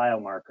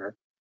biomarker,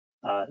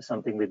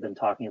 something we've been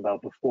talking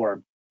about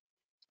before,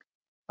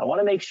 I want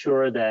to make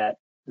sure that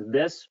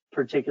this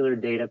particular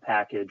data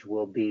package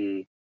will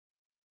be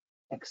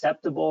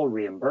acceptable,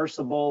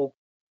 reimbursable,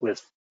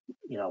 with,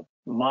 you know,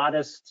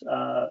 modest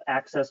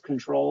access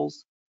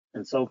controls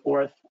and so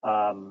forth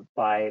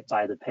by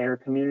the payer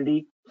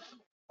community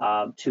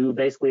to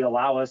basically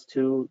allow us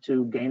to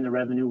gain the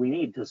revenue we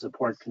need to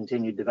support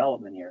continued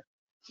development here.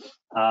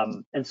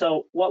 And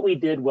so what we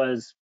did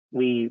was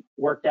we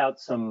worked out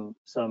some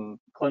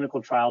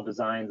clinical trial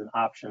designs and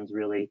options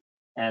really,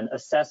 and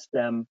assessed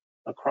them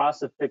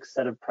across a fixed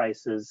set of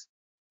prices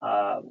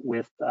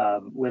with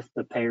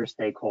the payer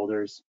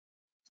stakeholders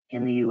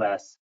in the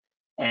U.S.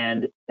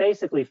 and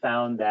basically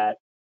found that,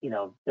 you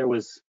know, there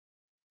was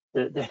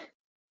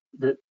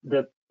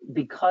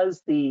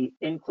because the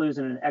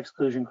inclusion and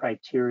exclusion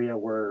criteria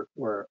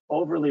were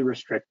overly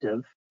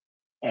restrictive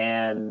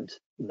and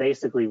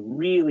basically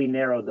really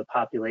narrowed the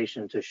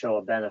population to show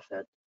a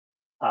benefit.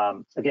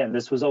 Again,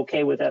 this was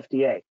okay with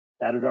FDA.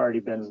 That had already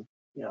been,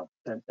 you know,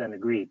 been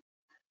agreed.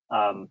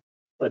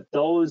 But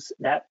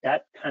that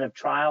kind of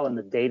trial and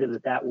the data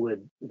that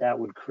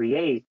would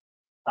create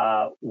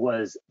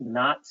was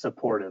not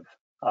supportive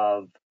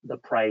of the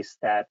price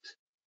that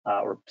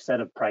or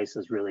set of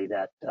prices really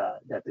that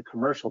the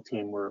commercial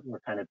team were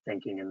kind of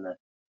thinking in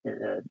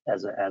the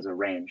as a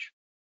range.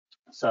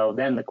 So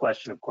then the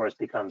question, of course,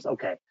 becomes,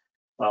 okay,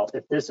 well,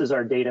 if this is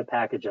our data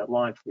package at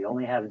launch, we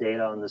only have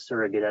data on the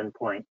surrogate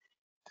endpoint.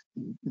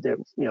 There,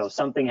 you know,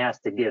 something has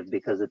to give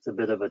because it's a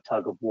bit of a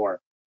tug of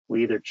war.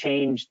 We either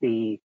change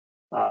the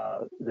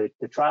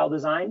trial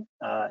design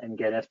and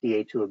get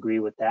FDA to agree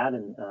with that,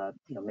 and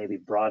you know, maybe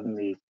broaden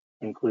the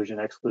inclusion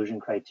exclusion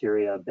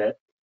criteria a bit,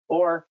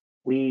 or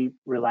we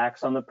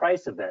relax on the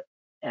price a bit.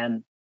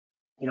 And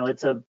you know,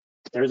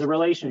 there's a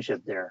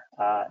relationship there,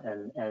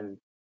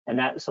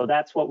 so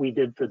that's what we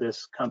did for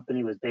this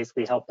company, was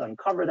basically help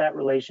uncover that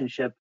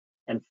relationship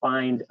and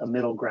find a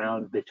middle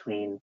ground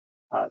between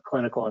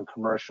clinical and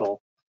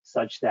commercial,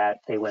 such that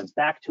they went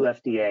back to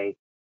FDA,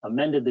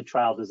 amended the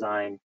trial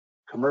design.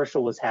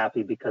 Commercial was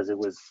happy because it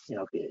was, you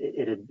know,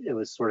 it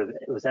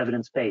was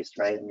evidence-based,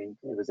 right? I mean,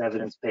 it was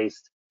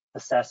evidence-based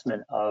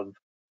assessment of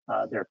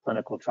their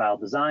clinical trial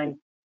design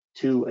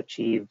to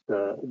achieve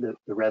the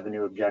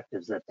revenue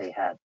objectives that they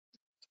had.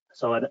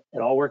 So it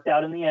all worked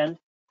out in the end,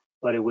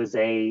 but there was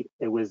a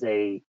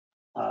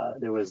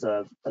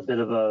bit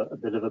of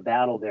a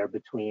battle there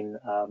between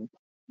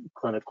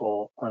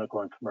clinical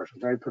and commercial.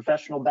 Very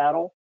professional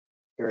battle,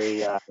 very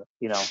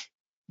you know,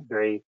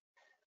 very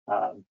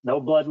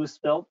no blood was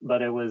spilt,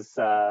 but it was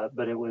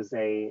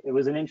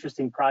an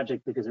interesting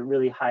project because it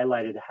really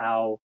highlighted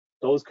how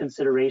those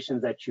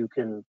considerations that you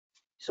can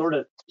sort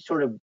of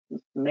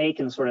make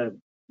and sort of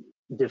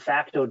de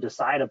facto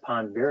decide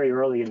upon very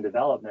early in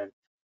development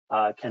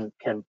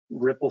can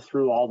ripple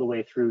through all the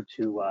way through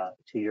to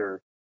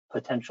your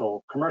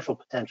commercial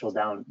potential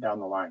down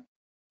the line.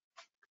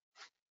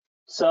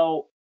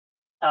 So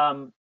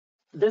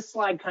this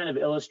slide kind of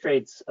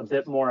illustrates a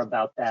bit more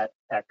about that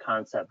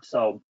concept.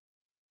 So,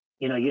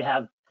 you know, you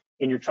have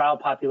in your trial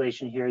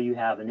population here, you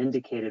have an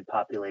indicated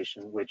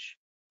population, which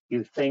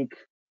you think,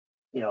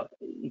 you know,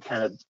 you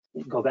kind of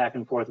go back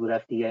and forth with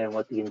FDA on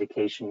what the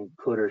indication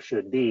could or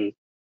should be,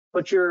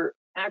 but your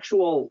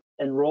actual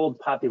enrolled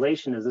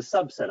population is a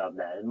subset of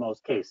that in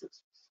most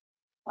cases,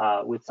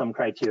 with some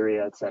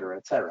criteria, et cetera,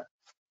 et cetera.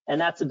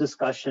 And that's a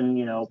discussion,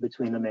 you know,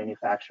 between the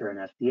manufacturer and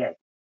FDA.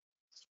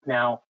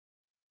 Now,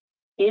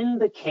 in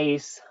the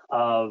case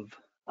of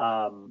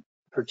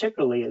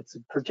it's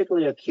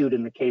particularly acute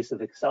in the case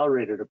of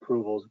accelerated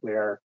approvals,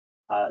 where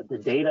the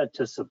data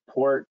to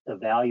support the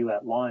value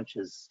at launch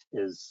is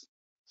it's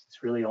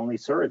really only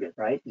surrogate,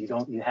 right?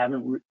 You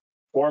haven't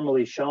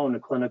formally shown a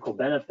clinical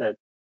benefit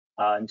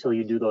until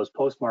you do those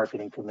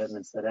post-marketing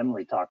commitments that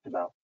Emily talked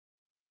about.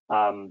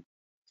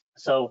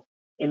 So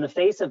in the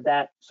face of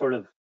that sort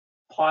of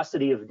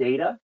paucity of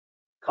data,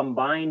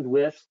 combined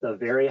with the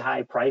very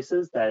high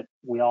prices that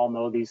we all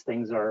know these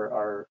things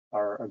are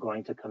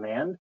going to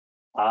command,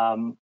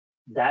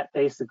 that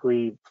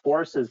basically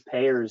forces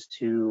payers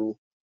to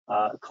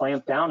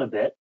clamp down a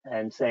bit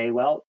and say,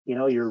 well, you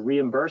know, your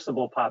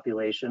reimbursable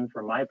population,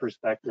 from my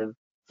perspective,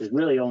 is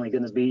really only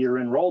going to be your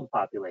enrolled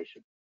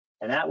population.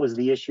 And that was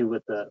the issue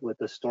with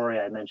the story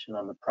I mentioned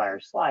on the prior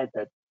slide,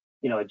 that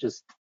it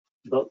just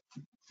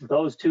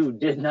those two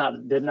did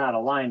not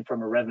align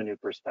from a revenue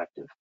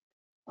perspective.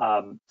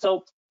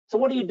 So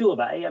what do you do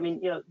about it? I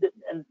mean,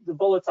 and the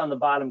bullets on the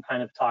bottom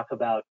kind of talk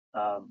about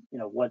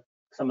what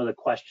some of the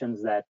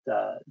questions that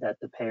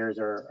the payers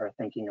are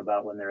thinking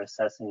about when they're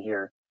assessing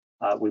here.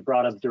 We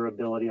brought up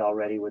durability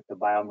already with the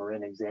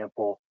BioMarin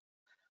example.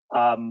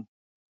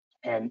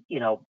 And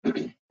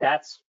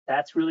that's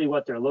really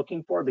what they're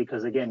looking for,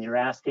 because again, you're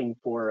asking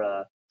for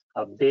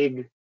a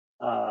big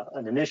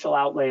an initial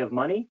outlay of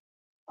money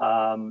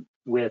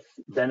with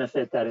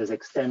benefit that is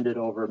extended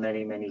over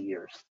many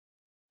years.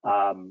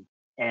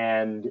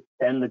 And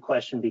then the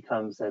question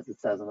becomes, as it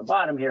says on the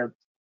bottom here,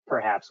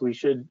 perhaps we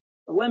should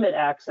limit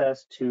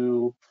access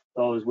to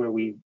those where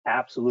we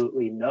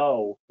absolutely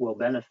know will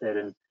benefit.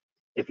 And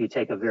if you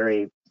take a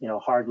very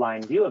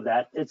hardline view of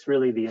that, it's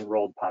really the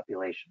enrolled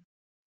population.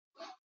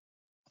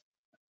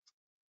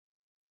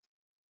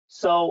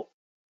 So,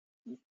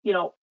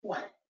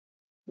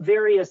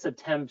 various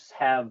attempts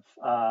have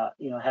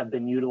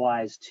been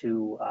utilized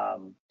to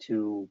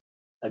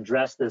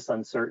address this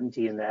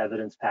uncertainty in the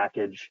evidence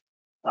package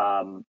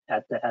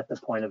at the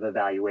point of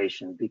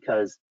evaluation,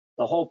 because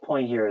the whole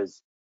point here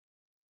is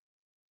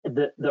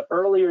the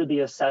earlier the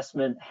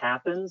assessment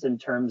happens in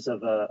terms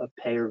of a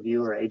payer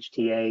view or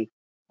HTA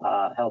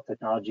health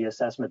technology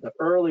assessment, the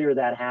earlier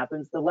that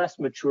happens, the less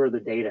mature the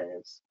data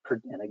is,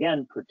 and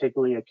again,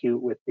 particularly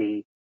acute with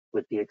the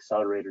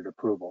accelerated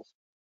approvals.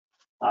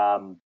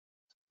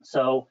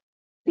 So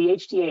the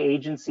HTA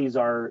agencies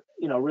are,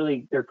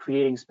 really, they're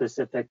creating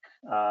specific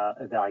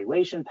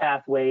evaluation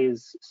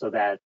pathways so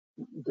that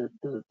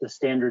the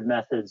standard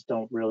methods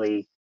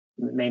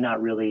may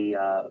not really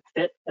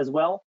fit as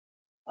well.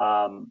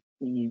 Some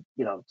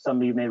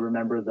of you may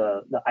remember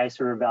the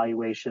ICER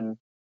evaluation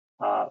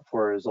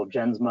for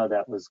Zolgensma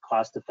that was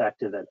cost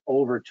effective at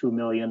over 2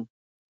 million,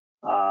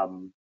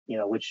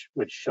 which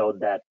showed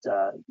that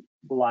a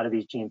lot of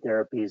these gene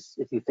therapies,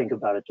 if you think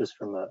about it just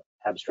from an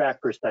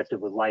abstract perspective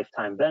with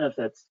lifetime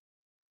benefits,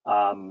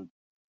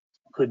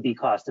 could be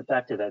cost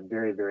effective at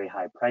very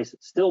high prices,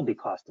 still be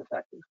cost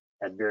effective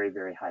at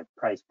very high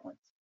price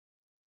points.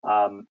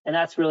 And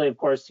that's really, of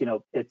course,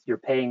 you're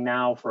paying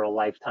now for a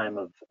lifetime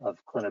of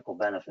clinical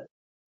benefit.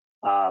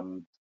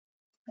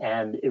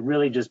 And it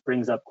really just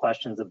brings up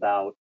questions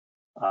about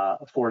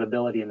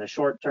affordability in the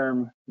short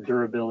term,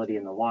 durability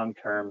in the long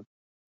term.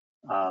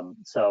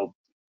 So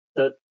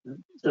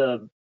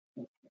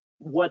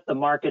what the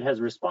market has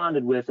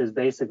responded with is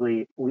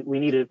basically we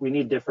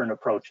need different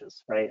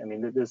approaches, right? I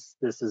mean, this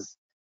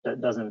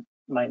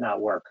might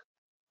not work.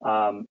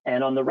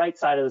 And on the right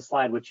side of the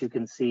slide, what you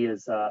can see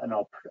is an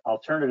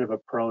alternative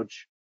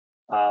approach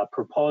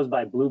proposed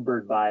by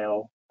Bluebird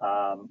Bio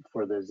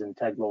for the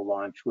Zynteglo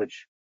launch,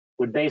 which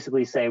would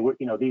basically say,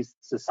 these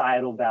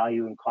societal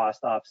value and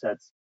cost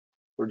offsets,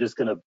 we're just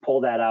going to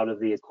pull that out of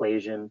the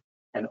equation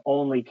and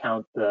only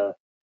count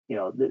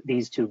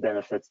these two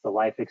benefits, the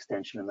life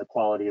extension and the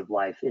quality of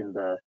life in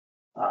the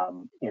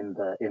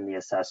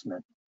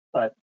assessment.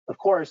 But of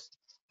course,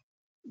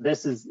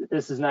 this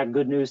is not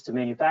good news to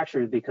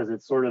manufacturers, because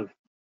it sort of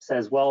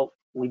says, well,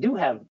 we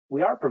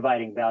are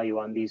providing value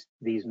on these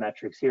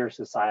metrics here,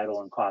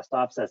 societal and cost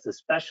offsets,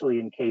 especially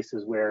in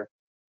cases where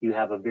you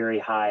have a very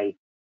high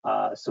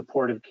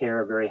supportive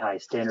care, a very high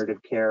standard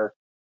of care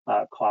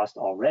cost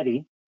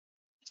already,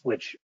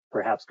 which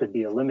perhaps could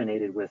be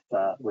eliminated with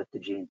the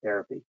gene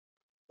therapy.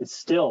 It's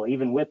still,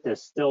 even with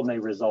this, still may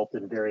result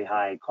in very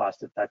high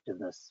cost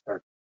effectiveness,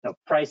 or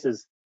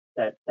prices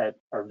that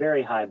are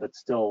very high but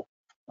still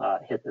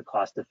hit the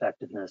cost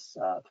effectiveness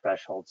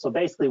threshold. So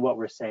basically what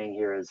we're saying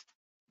here is,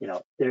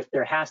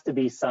 there has to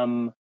be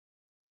some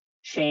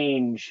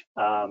change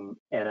and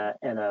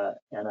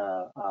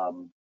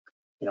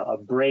a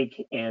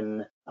break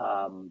in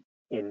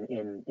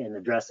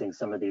addressing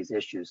some of these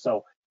issues.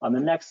 So on the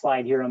next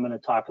slide here, I'm going to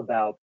talk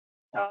about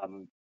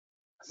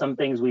some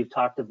things we've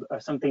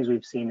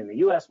seen in the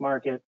U.S.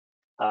 market.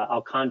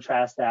 I'll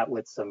contrast that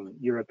with some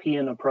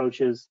European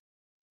approaches,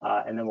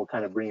 and then we'll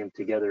kind of bring them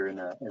together in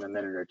a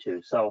minute or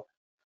two. So,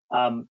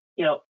 on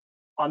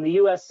the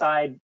U.S.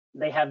 side,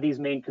 they have these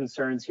main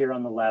concerns here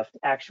on the left: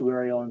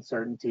 actuarial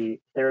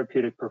uncertainty,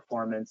 therapeutic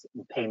performance,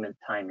 and payment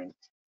timing.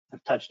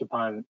 I've touched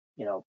upon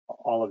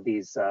all of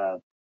these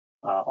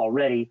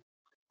already.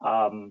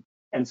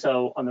 And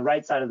so on the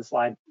right side of the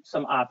slide,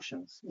 some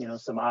options,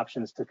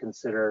 to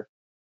consider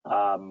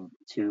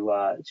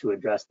to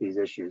address these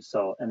issues.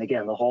 So, and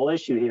again, the whole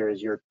issue here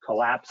is you're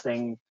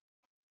collapsing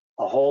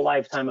a whole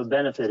lifetime of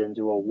benefit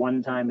into a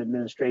one-time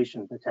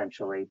administration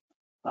potentially,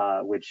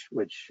 which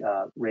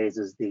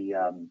raises the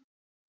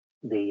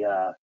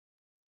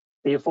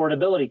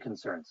affordability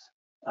concerns.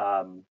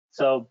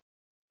 So,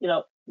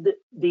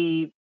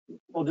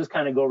 we'll just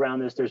kind of go around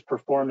this. There's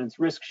performance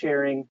risk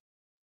sharing,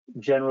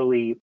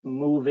 generally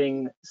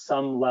moving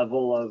some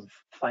level of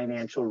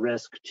financial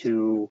risk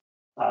to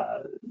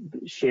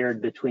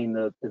shared between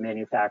the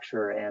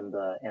manufacturer and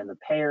the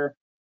payer,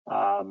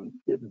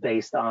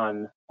 based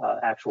on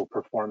actual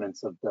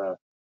performance of the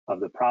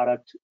the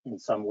product in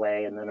some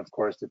way. And then of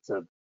course it's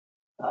a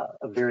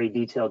very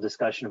detailed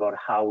discussion about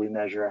how we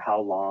measure,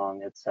 how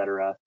long, et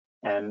cetera.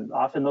 And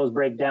often those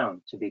break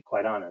down, to be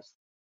quite honest.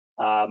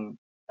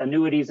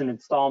 Annuities and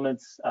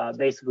installments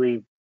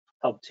basically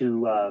help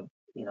to,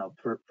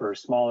 for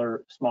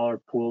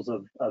smaller pools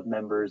of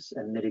members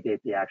and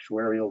mitigate the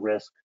actuarial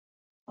risk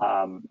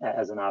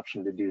as an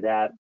option to do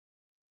that.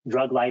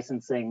 Drug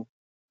licensing,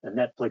 the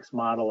Netflix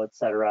model, et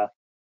cetera,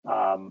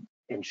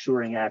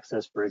 ensuring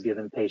access for a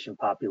given patient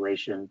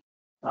population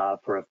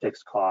for a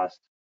fixed cost.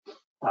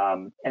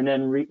 And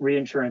then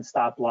reinsurance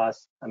stop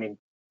loss. I mean,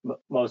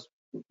 most,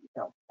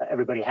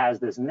 everybody has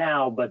this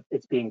now, but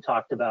it's being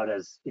talked about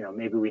as,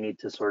 maybe we need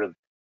to sort of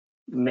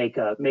make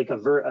a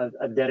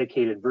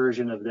dedicated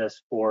version of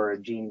this for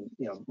gene,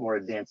 more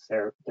advanced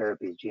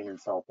therapies, gene and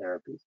cell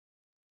therapies.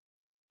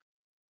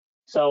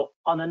 So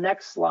on the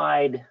next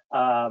slide,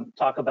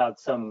 talk about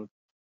some,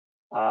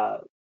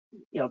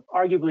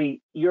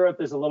 arguably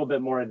Europe is a little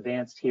bit more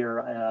advanced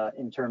here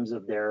in terms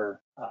of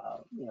their,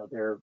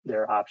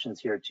 their options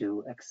here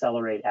to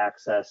accelerate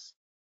access,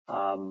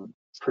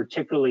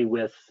 particularly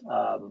with,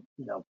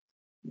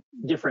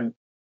 different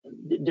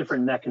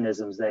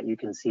mechanisms that you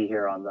can see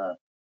here on the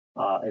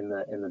in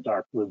the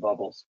dark blue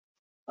bubbles.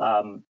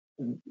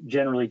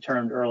 Generally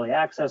termed early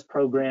access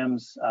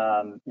programs,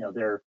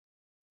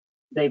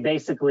 they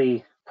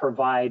basically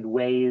provide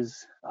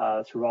ways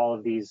through all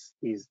of these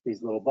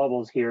little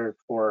bubbles here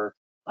for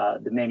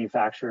the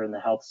manufacturer and the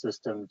health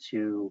system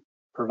to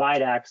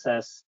provide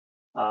access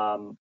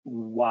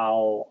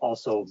while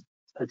also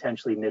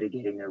potentially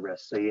mitigating their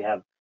risk. So you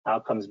have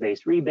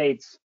outcomes-based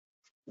rebates,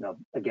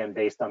 again,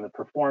 based on the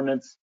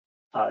performance,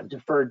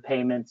 deferred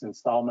payments,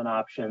 installment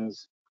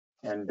options,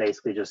 and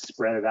basically just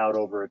spread it out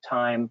over a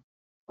time.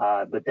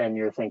 But then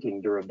you're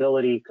thinking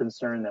durability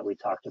concern that we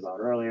talked about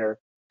earlier,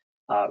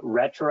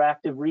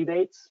 retroactive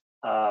rebates,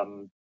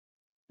 and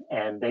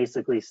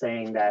basically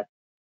saying that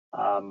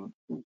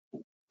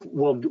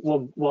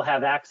we'll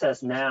have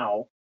access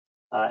now,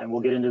 and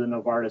we'll get into the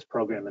Novartis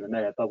program in a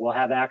minute, but we'll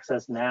have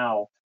access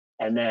now,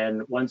 and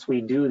then once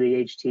we do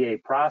the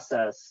HTA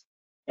process,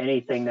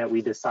 anything that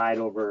we decide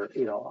over,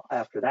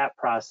 after that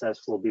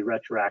process will be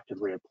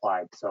retroactively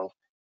applied. So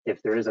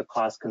if there is a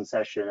cost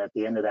concession at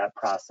the end of that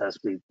process,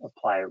 we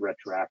apply it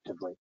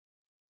retroactively.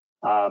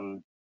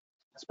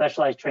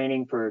 Specialized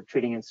training for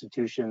treating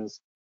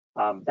institutions,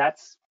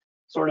 that's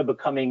sort of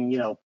becoming,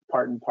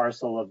 part and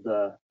parcel of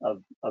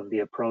the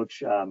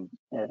approach,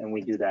 and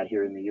we do that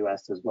here in the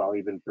U.S. as well,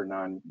 even for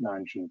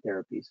non-gene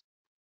therapies.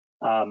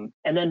 And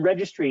then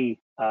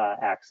registry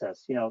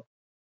access,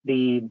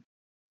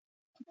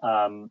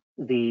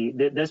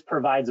 this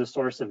provides a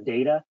source of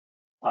data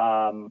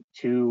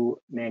to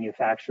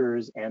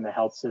manufacturers and the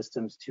health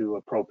systems to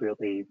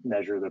appropriately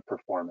measure the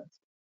performance.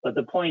 But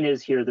the point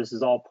is here, this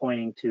is all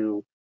pointing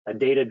to a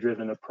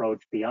data-driven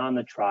approach beyond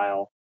the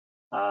trial,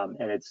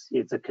 and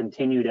it's a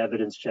continued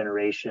evidence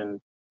generation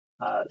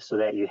so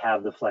that you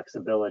have the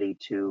flexibility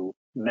to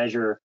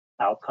measure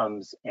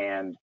outcomes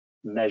and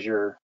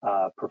measure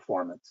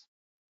performance.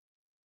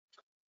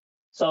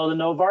 So the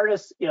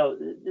Novartis,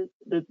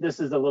 this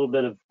is a little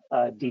bit of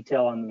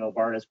detail on the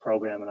Novartis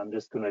program, and I'm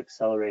just going to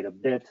accelerate a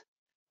bit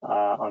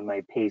on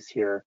my pace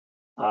here.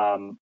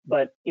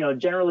 But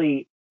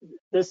generally,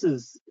 this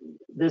is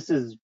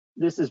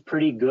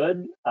pretty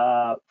good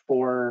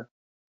for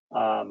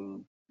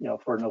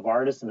for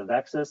Novartis and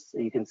Avexis.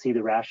 You can see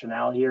the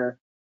rationale here.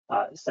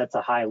 Sets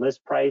a high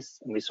list price,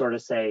 and we sort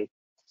of say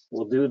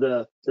we'll do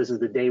this is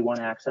the day one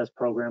access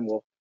program.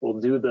 We'll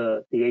do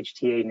the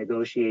HTA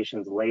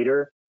negotiations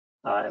later.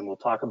 And we'll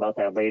talk about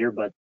that later,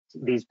 but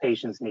these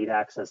patients need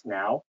access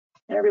now,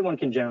 and everyone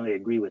can generally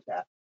agree with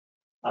that.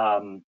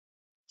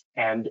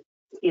 And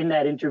in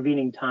that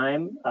intervening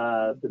time,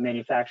 the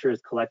manufacturer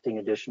is collecting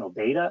additional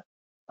data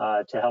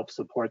to help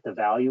support the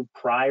value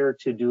prior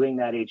to doing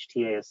that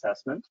HTA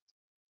assessment.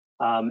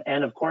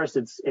 And of course,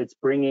 it's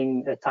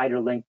bringing a tighter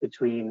link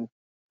between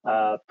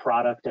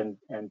product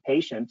and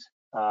patient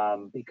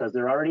because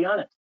they're already on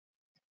it.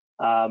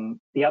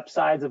 The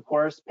upsides, of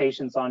course,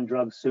 patients on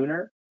drugs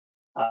sooner.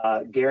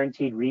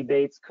 Guaranteed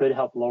rebates could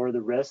help lower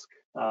the risk.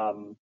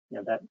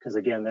 Because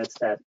again,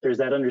 there's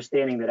that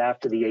understanding that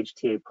after the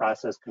HTA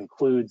process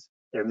concludes,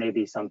 there may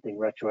be something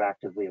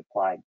retroactively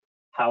applied.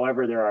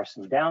 However, there are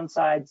some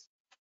downsides.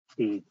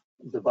 The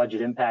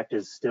budget impact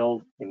is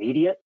still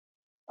immediate,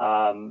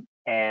 and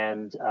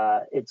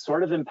it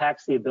sort of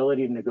impacts the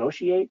ability to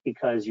negotiate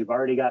because you've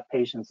already got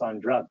patients on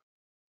drug.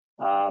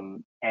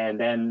 And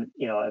then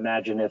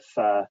imagine if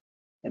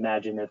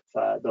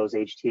those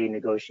HTA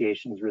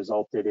negotiations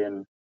resulted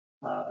in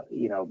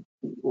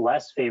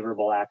less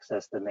favorable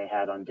access than they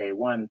had on day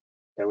one,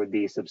 there would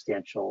be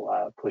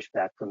substantial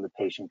pushback from the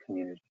patient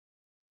community.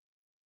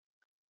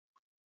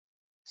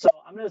 So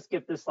I'm going to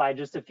skip this slide,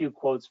 just a few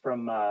quotes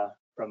from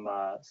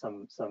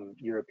some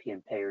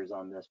European payers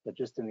on this, but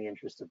just in the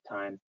interest of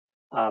time.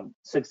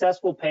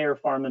 Successful payer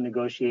pharma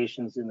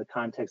negotiations in the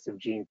context of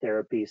gene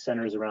therapy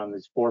centers around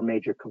these four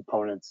major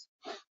components.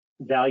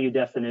 value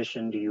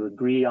definition? Do you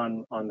agree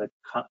on the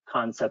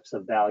concepts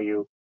of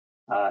value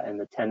and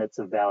the tenets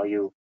of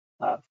value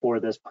for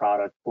this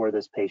product, for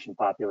this patient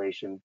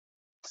population?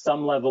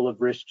 Some level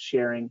of risk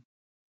sharing,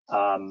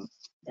 and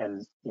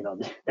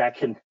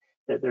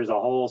there's a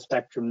whole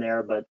spectrum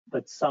there,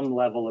 but some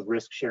level of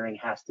risk sharing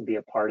has to be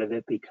a part of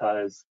it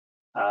because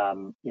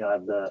of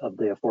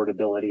the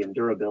affordability and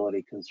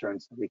durability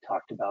concerns that we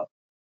talked about.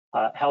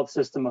 Health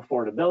system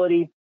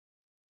affordability,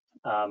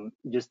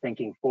 just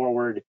thinking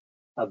forward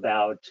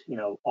about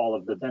all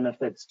of the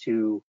benefits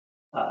to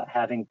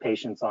having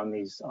patients on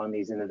these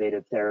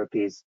innovative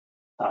therapies,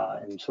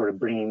 and sort of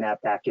bringing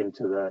that back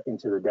into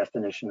the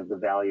definition of the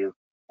value.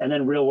 And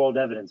then real world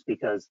evidence,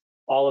 because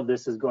all of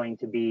this is going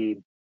to be,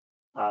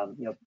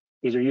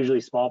 these are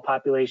usually small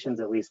populations,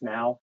 at least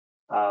now.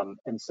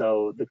 And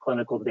so the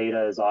clinical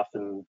data is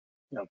often,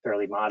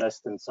 fairly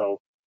modest. And so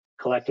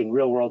collecting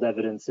real world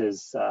evidence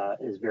is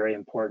very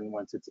important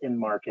once it's in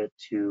market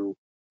to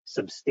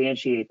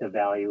substantiate the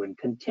value and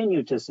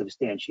continue to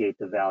substantiate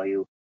the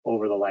value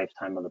over the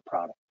lifetime of the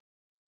product.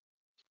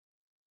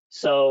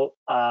 So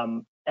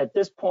at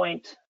this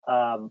point,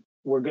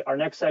 our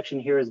next section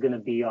here is going to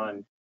be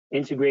on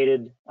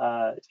integrated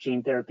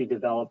gene therapy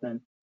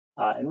development,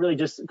 and really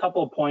just a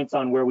couple of points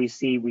on where we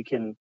see we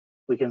can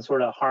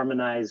sort of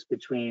harmonize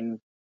between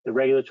the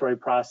regulatory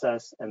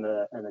process and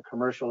the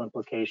commercial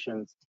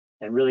implications,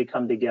 and really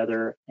come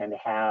together and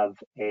have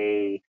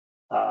a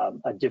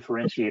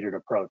differentiated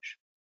approach.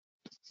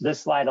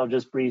 This slide I'll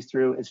just breeze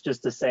through. It's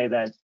just to say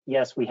that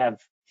yes, we have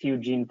few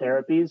gene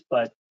therapies,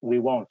 but we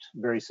won't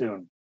very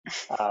soon.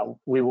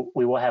 We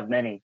will have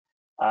many.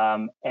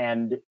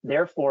 And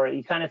therefore,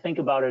 you kind of think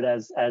about it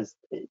as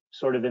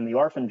sort of in the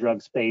orphan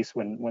drug space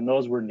when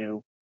those were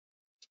new.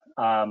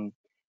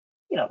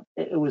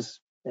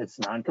 It's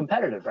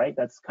non-competitive, right?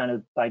 That's kind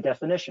of by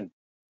definition.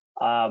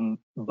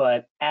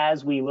 But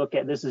as we look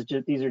at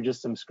these are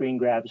just some screen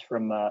grabs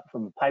from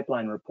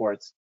pipeline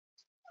reports.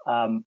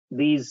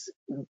 These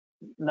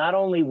not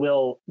only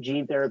will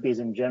gene therapies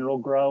in general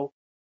grow,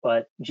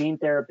 but gene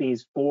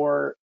therapies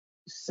for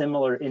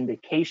similar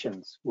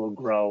indications will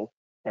grow,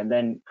 and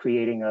then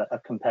creating a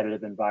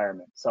competitive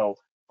environment. So,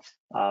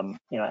 as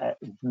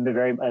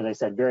I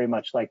said, very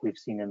much like we've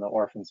seen in the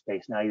orphan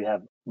space. Now you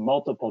have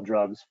multiple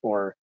drugs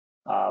for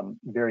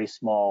very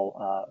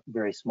small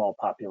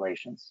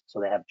populations,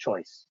 so they have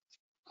choice,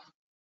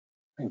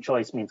 and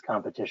choice means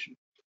competition.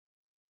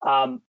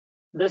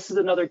 This is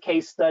another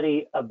case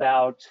study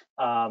about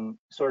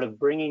sort of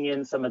bringing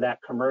in some of that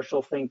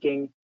commercial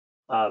thinking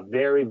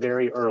very,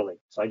 very early.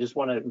 So I just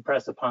want to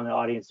impress upon the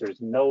audience, there's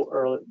no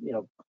early,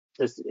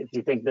 if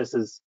you think this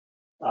is,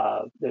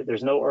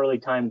 there's no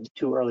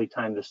too early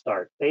time to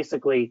start.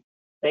 Basically,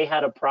 they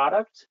had a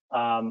product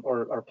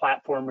or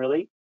platform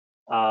really,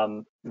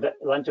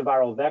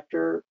 lentiviral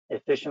vector,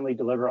 efficiently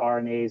deliver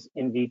RNAs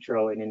in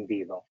vitro and in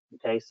vivo.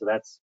 Okay, so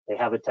they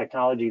have a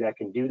technology that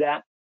can do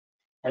that.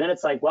 And then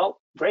it's like,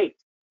 well, great,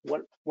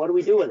 what do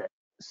we do with it?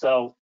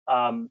 So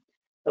the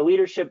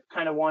leadership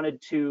kind of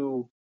wanted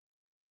to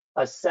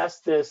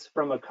assess this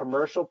from a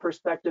commercial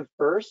perspective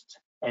first,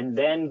 and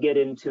then get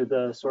into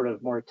the sort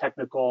of more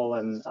technical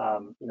and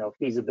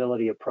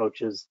feasibility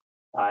approaches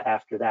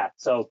after that.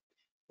 So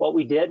what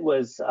we did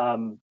was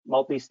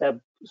multi-step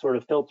sort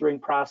of filtering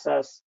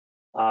process,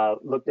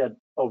 looked at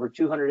over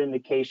 200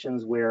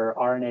 indications where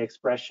RNA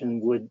expression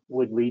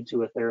would lead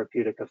to a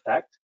therapeutic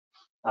effect.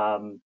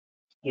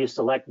 You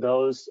select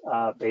those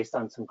based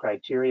on some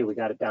criteria. We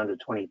got it down to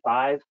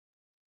 25,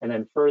 and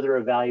then further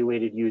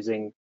evaluated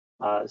using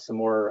some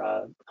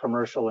more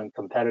commercial and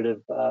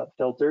competitive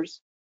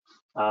filters,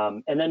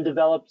 and then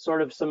developed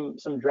sort of some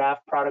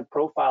draft product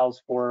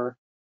profiles for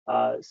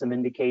some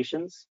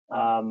indications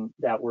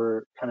that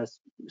were kind of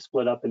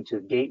split up into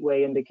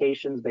gateway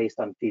indications based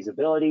on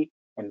feasibility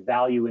and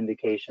value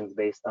indications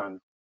based on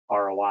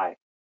ROI,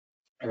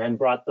 and then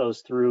brought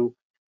those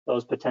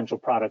potential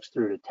products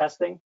through to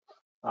testing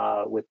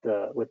with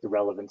the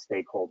relevant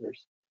stakeholders.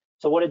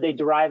 So what did they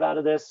derive out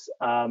of this?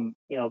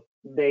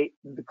 The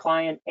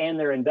client and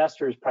their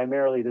investors,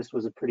 primarily, this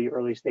was a pretty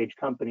early stage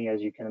company,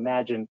 as you can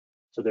imagine,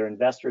 so their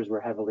investors were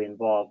heavily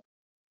involved.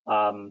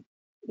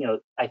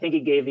 I think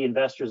it gave the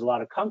investors a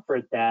lot of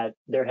comfort that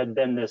there had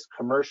been this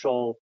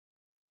commercial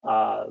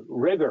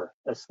rigor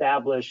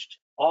established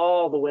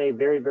all the way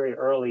very, very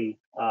early,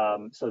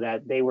 so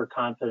that they were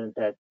confident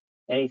that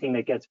anything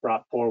that gets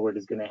brought forward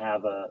is going to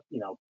have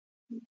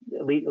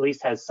at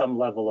least has some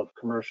level of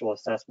commercial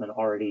assessment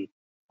already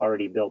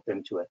built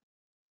into it.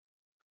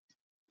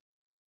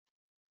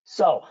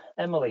 So,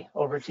 Emily,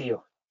 over to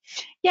you.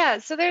 Yeah,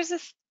 so there's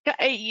this,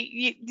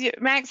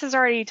 Max has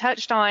already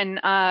touched on,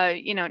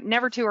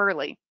 never too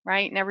early,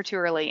 right? Never too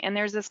early. And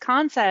there's this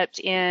concept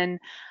in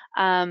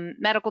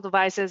medical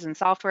devices and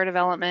software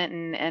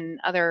development and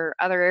other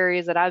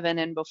areas that I've been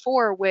in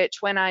before,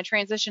 which when I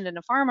transitioned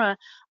into pharma,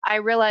 I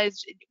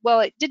realized, well,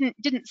 it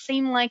didn't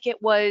seem like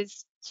it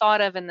was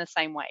thought of in the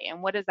same way.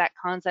 And what is that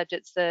concept?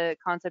 It's the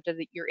concept of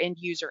your end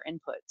user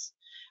inputs,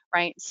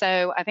 right?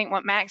 So I think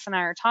what Max and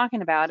I are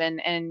talking about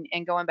and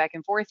going back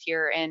and forth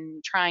here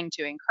and trying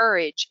to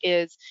encourage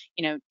is,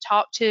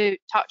 talk to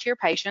your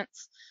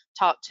patients,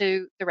 talk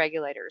to the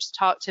regulators,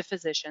 talk to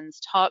physicians,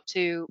 talk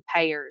to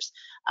payers,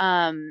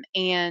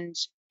 and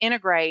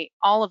integrate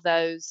all of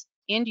those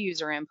end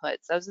user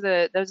inputs. Those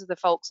are the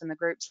folks and the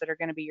groups that are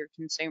going to be your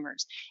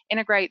consumers.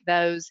 Integrate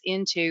those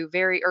into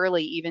very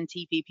early, even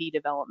TPP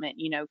development.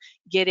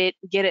 Get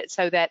it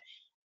so that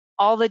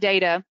all the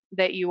data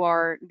that you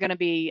are going to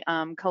be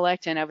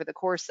collecting over the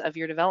course of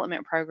your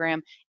development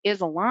program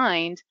is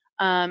aligned,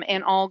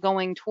 and all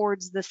going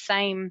towards the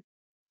same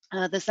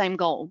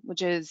goal,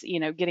 which is,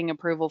 getting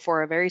approval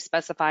for a very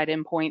specified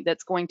endpoint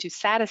that's going to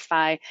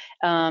satisfy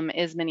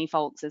as many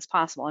folks as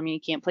possible. I mean, you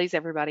can't please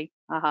everybody,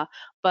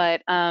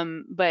 but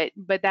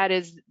that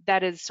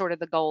is sort of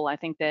the goal. I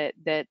think that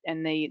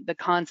and the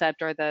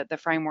concept or the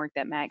framework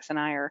that Max and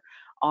I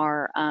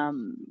are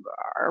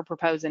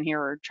proposing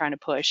here or trying to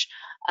push.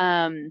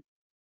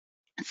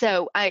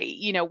 So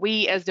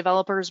we as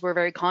developers, we're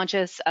very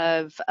conscious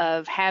of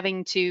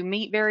having to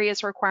meet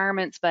various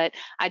requirements, but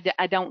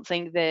I don't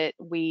think that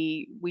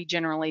we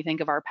generally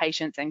think of our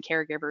patients and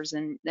caregivers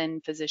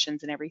and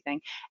physicians and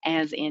everything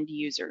as end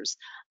users.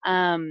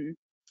 And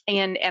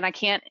I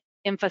can't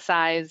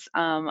emphasize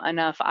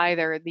enough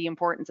either the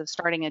importance of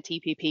starting a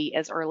TPP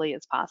as early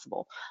as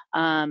possible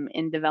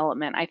in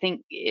development. I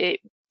think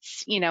it's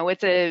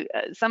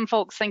some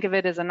folks think of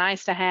it as a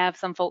nice to have.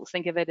 Some folks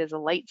think of it as a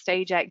late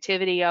stage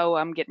activity. Oh,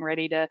 I'm getting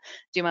ready to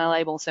do my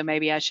label, so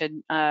maybe I should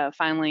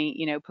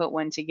finally, put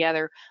one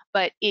together.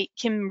 But it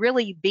can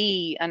really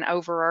be an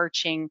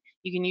overarching,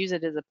 you can use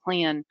it as a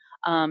plan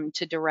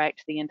to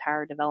direct the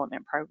entire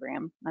development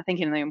program. I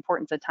think in the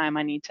importance of time,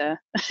 I need to,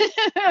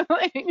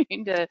 I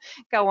need to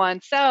go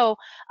on. So,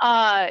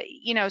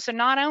 so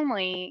not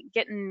only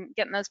getting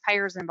those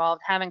payers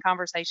involved, having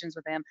conversations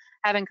with them,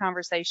 having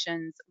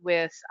conversations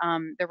with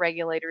the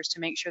regulators to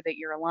make sure that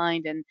you're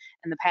aligned and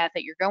the path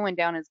that you're going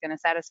down is going to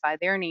satisfy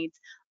their needs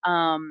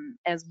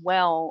as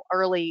well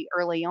early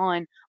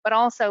on, but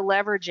also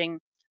leveraging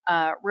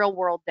real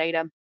world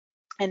data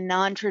and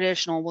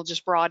non-traditional, we'll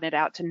just broaden it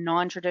out to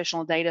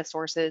non-traditional data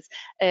sources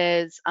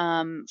is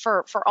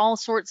for all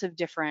sorts of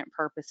different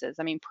purposes.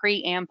 I mean,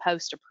 pre and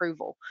post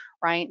approval,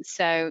 right?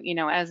 So,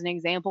 as an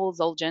example,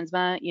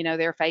 Zolgensma,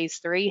 their phase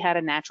 3 had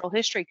a natural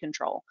history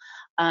control.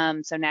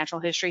 So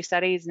natural history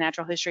studies,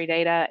 natural history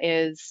data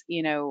is,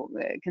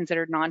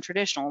 considered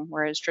non-traditional,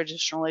 whereas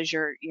traditional is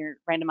your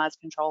randomized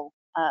control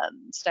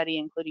study,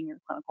 including your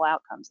clinical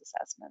outcomes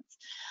assessments.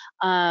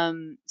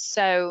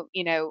 So,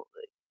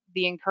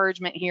 the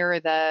encouragement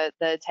here,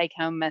 the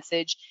take-home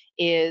message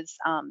is,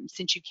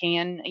 since you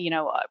can,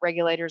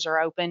 regulators are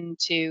open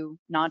to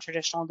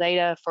non-traditional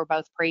data for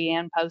both pre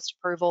and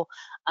post-approval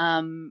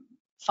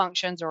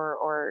functions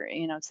or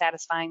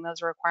satisfying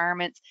those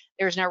requirements.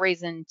 There's no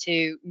reason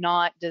to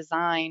not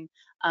design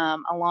a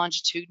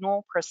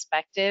longitudinal,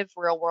 prospective,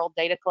 real-world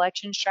data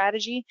collection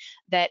strategy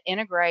that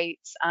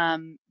integrates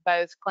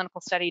both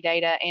clinical study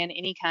data and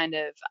any kind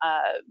of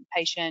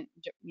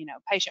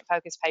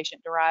patient-focused,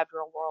 patient-derived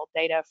real-world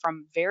data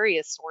from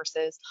various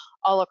sources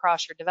all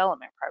across your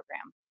development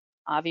program.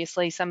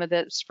 Obviously, some of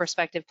this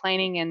prospective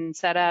planning and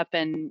setup,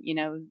 and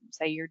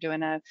say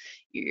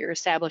you're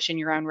establishing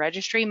your own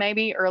registry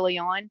maybe early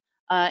on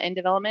in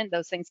development.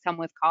 Those things come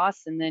with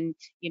costs, and then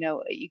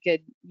you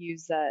could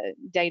use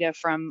data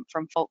from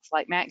folks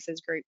like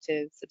Max's group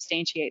to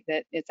substantiate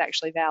that it's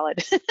actually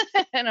valid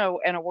and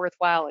a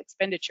worthwhile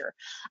expenditure.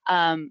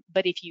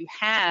 But if you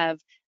have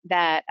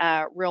that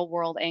real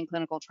world and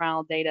clinical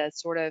trial data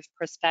sort of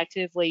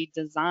prospectively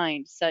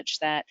designed such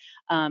that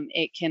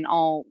it can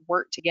all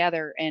work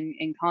together and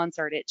in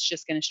concert, it's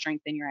just going to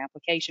strengthen your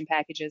application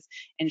packages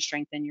and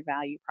strengthen your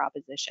value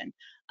proposition.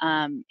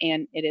 And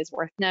it is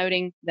worth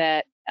noting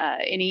that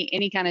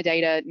any kind of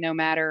data, no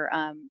matter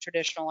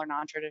traditional or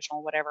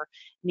non-traditional, whatever,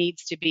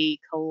 needs to be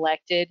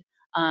collected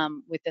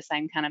with the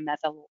same kind of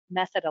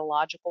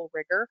methodological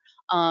rigor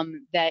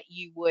that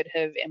you would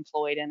have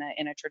employed in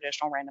a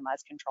traditional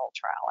randomized controlled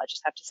trial. I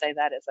just have to say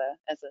that as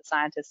a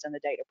scientist and a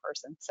data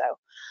person. So,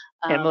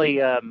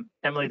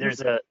 Emily, there's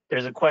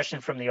a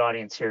question from the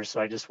audience here, so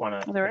I just want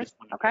to.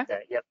 Okay. Get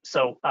that. Yep.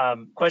 So,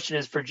 question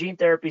is, for gene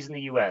therapies in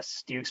the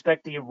U.S., do you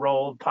expect the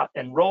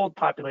enrolled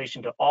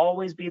population to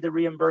always be the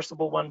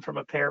reimbursable one from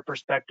a payer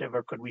perspective,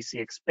 or could we see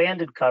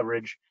expanded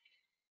coverage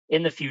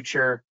in the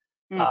future?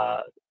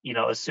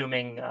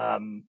 Assuming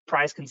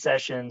price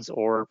concessions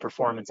or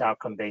performance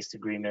outcome-based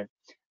agreement.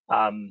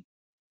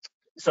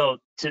 So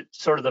to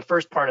sort of the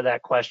first part of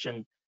that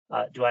question,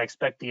 do I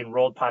expect the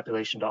enrolled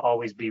population to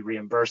always be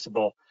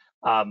reimbursable,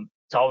 to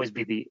always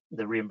be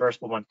the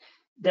reimbursable one?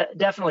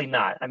 Definitely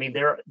not. I mean,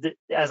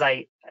 as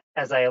I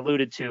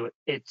alluded to,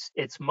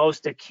 it's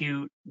most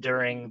acute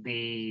during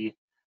the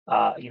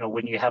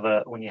when you have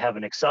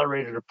an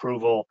accelerated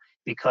approval,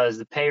 because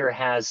the payer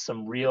has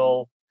some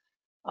real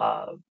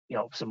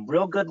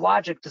good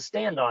logic to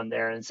stand on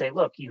there and say,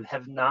 look, you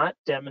have not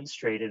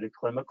demonstrated a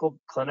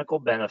clinical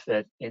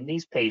benefit in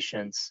these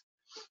patients,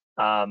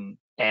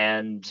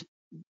 and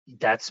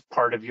that's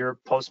part of your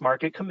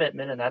post-market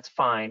commitment, and that's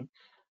fine.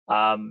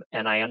 And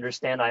I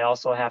understand I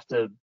also have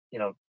to,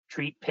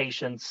 treat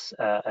patients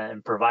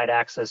and provide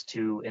access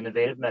to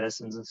innovative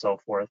medicines and so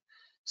forth.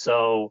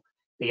 So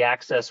the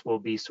access will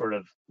be sort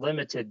of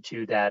limited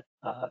to that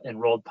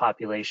enrolled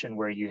population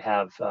where you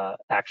have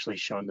actually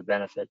shown the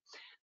benefit.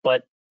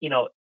 But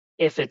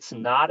if it's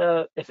not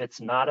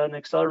an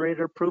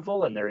accelerated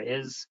approval, and there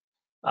is,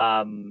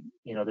 there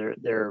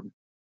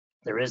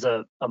is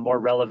a more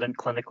relevant,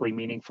 clinically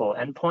meaningful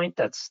endpoint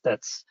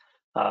that's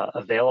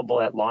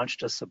available at launch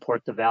to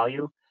support the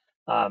value.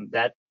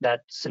 That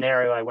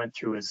scenario I went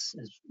through is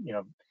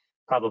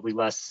probably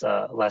less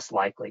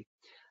likely.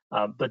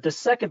 But the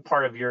second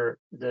part of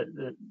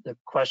the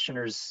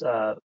questioner's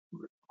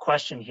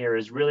question here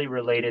is really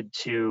related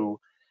to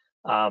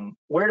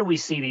where do we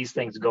see these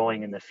things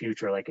going in the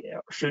future? Like,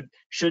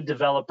 should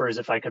developers,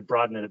 if I could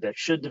broaden it a bit,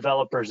 should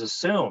developers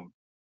assume,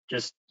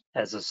 just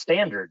as a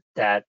standard,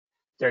 that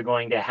they're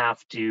going to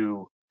have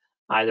to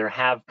either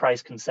have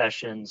price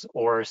concessions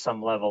or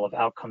some level of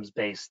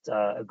outcomes-based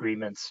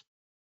agreements?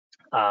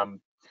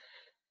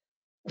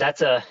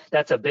 That's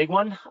a big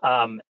one,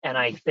 and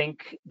I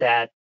think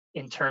that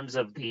in terms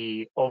of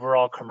the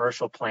overall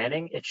commercial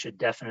planning, it should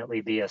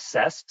definitely be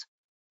assessed.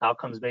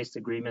 Outcomes-based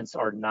agreements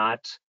are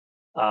not,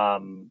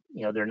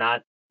 they're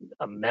not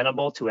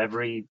amenable to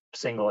every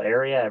single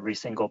area, every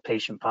single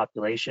patient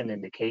population,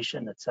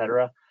 indication, et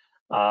cetera.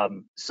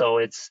 So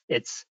it's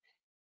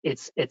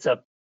a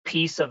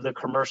piece of the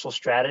commercial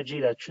strategy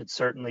that should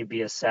certainly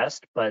be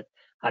assessed, but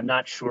I'm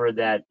not sure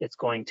that it's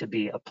going to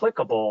be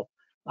applicable,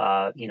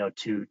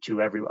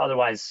 to every.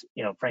 Otherwise,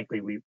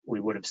 frankly, we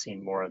would have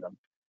seen more of them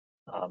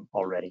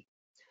already.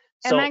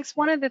 And Max,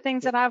 one of the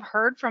things that I've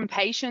heard from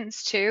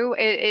patients too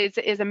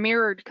is a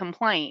mirrored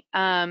complaint.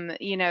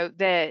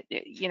 That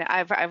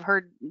I've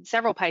heard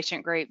several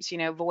patient groups,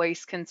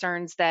 voice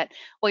concerns that,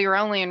 well, you're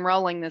only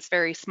enrolling this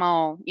very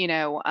small,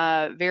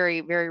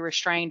 very, very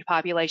restrained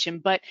population,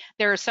 but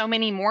there are so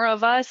many more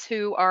of us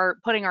who are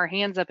putting our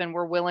hands up and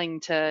we're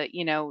willing to,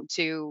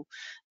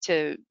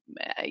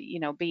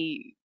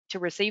 to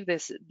receive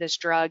this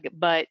drug,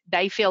 but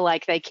they feel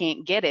like they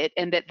can't get it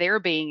and that they're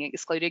being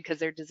excluded because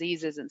their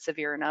disease isn't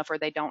severe enough, or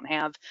they don't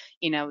have,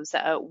 they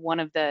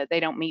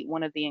don't meet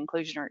one of the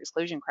inclusion or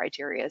exclusion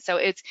criteria. So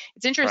it's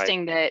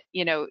interesting that,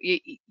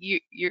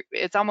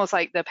 it's almost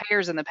like the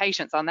payers and the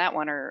patients on that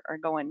one are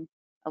going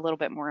a little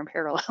bit more in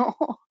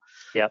parallel.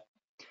 Yep.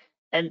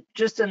 And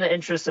just in the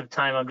interest of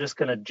time, I'm just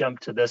going to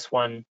jump to this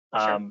one.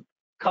 Sure.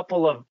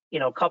 Couple of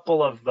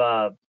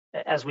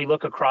as we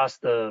look across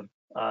the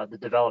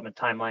development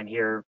timeline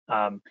here,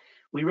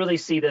 we really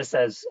see this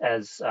as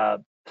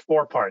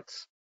 4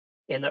 parts.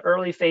 In the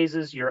early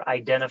phases, you're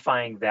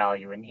identifying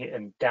value,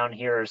 and down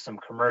here are some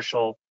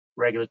commercial,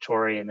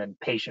 regulatory, and then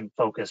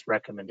patient-focused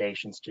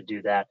recommendations to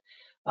do that.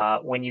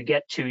 When you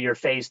get to your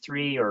phase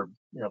 3, or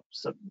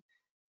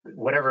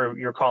whatever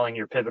you're calling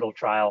your pivotal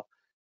trial,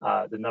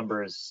 the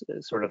number is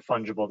sort of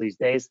fungible these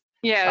days.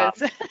 Yeah,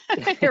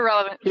 it's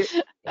irrelevant.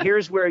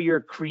 Here's where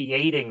you're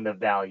creating the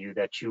value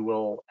that you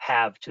will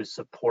have to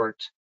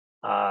support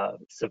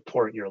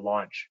your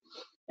launch.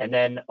 And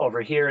then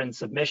over here in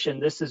submission,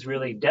 this is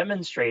really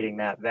demonstrating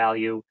that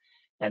value.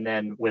 And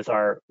then with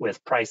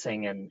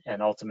pricing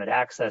and ultimate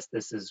access,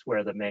 this is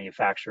where the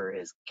manufacturer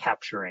is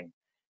capturing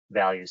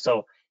value.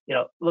 So,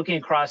 looking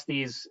across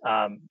these,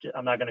 I'm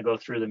not going to go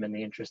through them in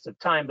the interest of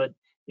time, but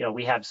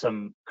we have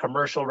some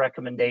commercial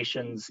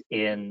recommendations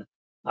in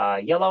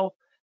yellow,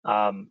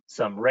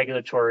 some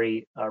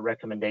regulatory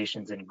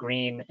recommendations in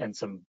green, and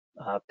some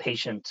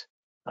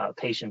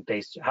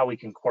patient-based, how we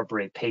can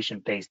incorporate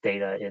patient-based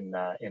data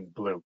in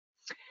blue.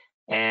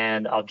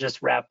 And I'll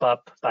just wrap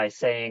up by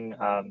saying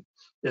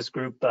this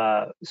group,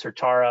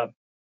 Certara,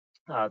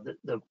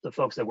 the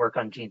folks that work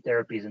on gene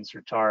therapies in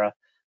Certara,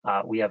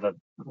 we have a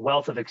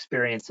wealth of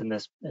experience in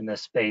this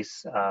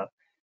space.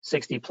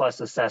 60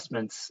 plus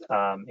assessments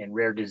in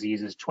rare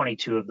diseases,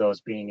 22 of those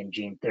being in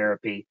gene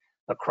therapy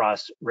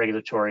across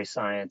regulatory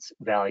science,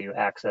 value,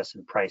 access,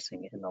 and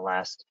pricing in the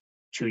last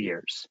 2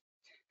 years.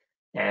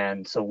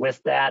 And so with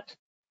that,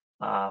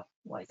 I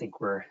think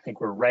we're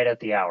right at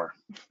the hour.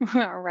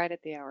 Right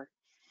at the hour.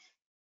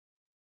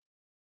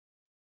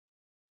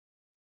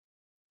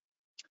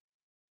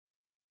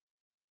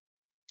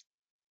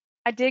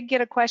 I did get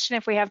a question,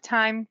 if we have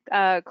time,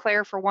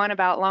 Claire, for one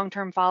about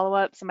long-term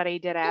follow-up. Somebody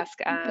did ask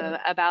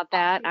about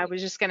that. I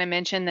was just going to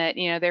mention that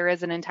there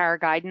is an entire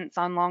guidance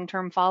on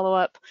long-term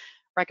follow-up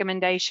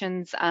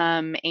recommendations,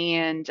 and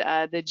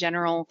the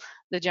general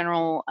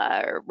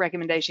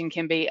recommendation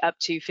can be up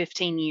to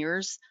 15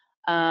 years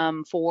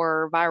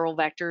for viral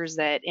vectors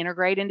that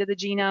integrate into the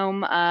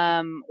genome,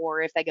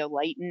 or if they go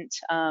latent.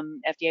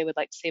 FDA would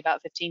like to see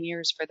about 15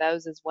 years for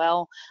those as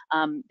well.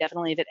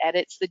 Definitely if it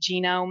edits the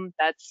genome,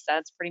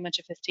 that's pretty much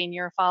a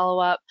 15-year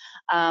follow-up,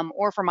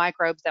 or for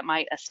microbes that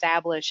might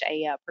establish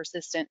a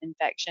persistent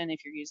infection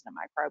if you're using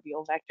a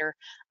microbial vector.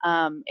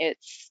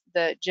 It's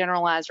the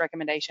generalized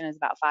recommendation is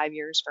about 5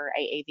 years for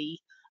AAV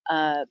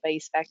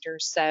base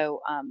vectors.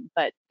 So,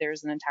 but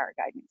there's an entire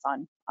guidance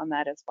on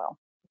that as well.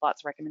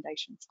 Lots of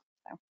recommendations.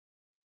 So.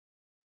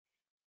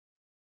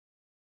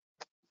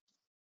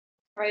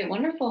 All right,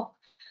 wonderful.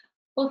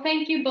 Well,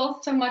 thank you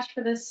both so much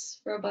for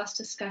this robust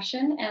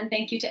discussion, and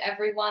thank you to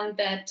everyone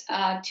that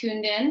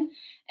tuned in,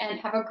 and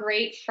have a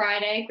great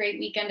Friday, great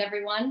weekend,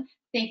 everyone.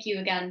 Thank you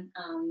again,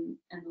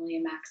 Emily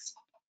and Max.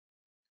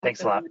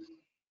 Thanks a lot.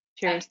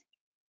 Cheers. Bye.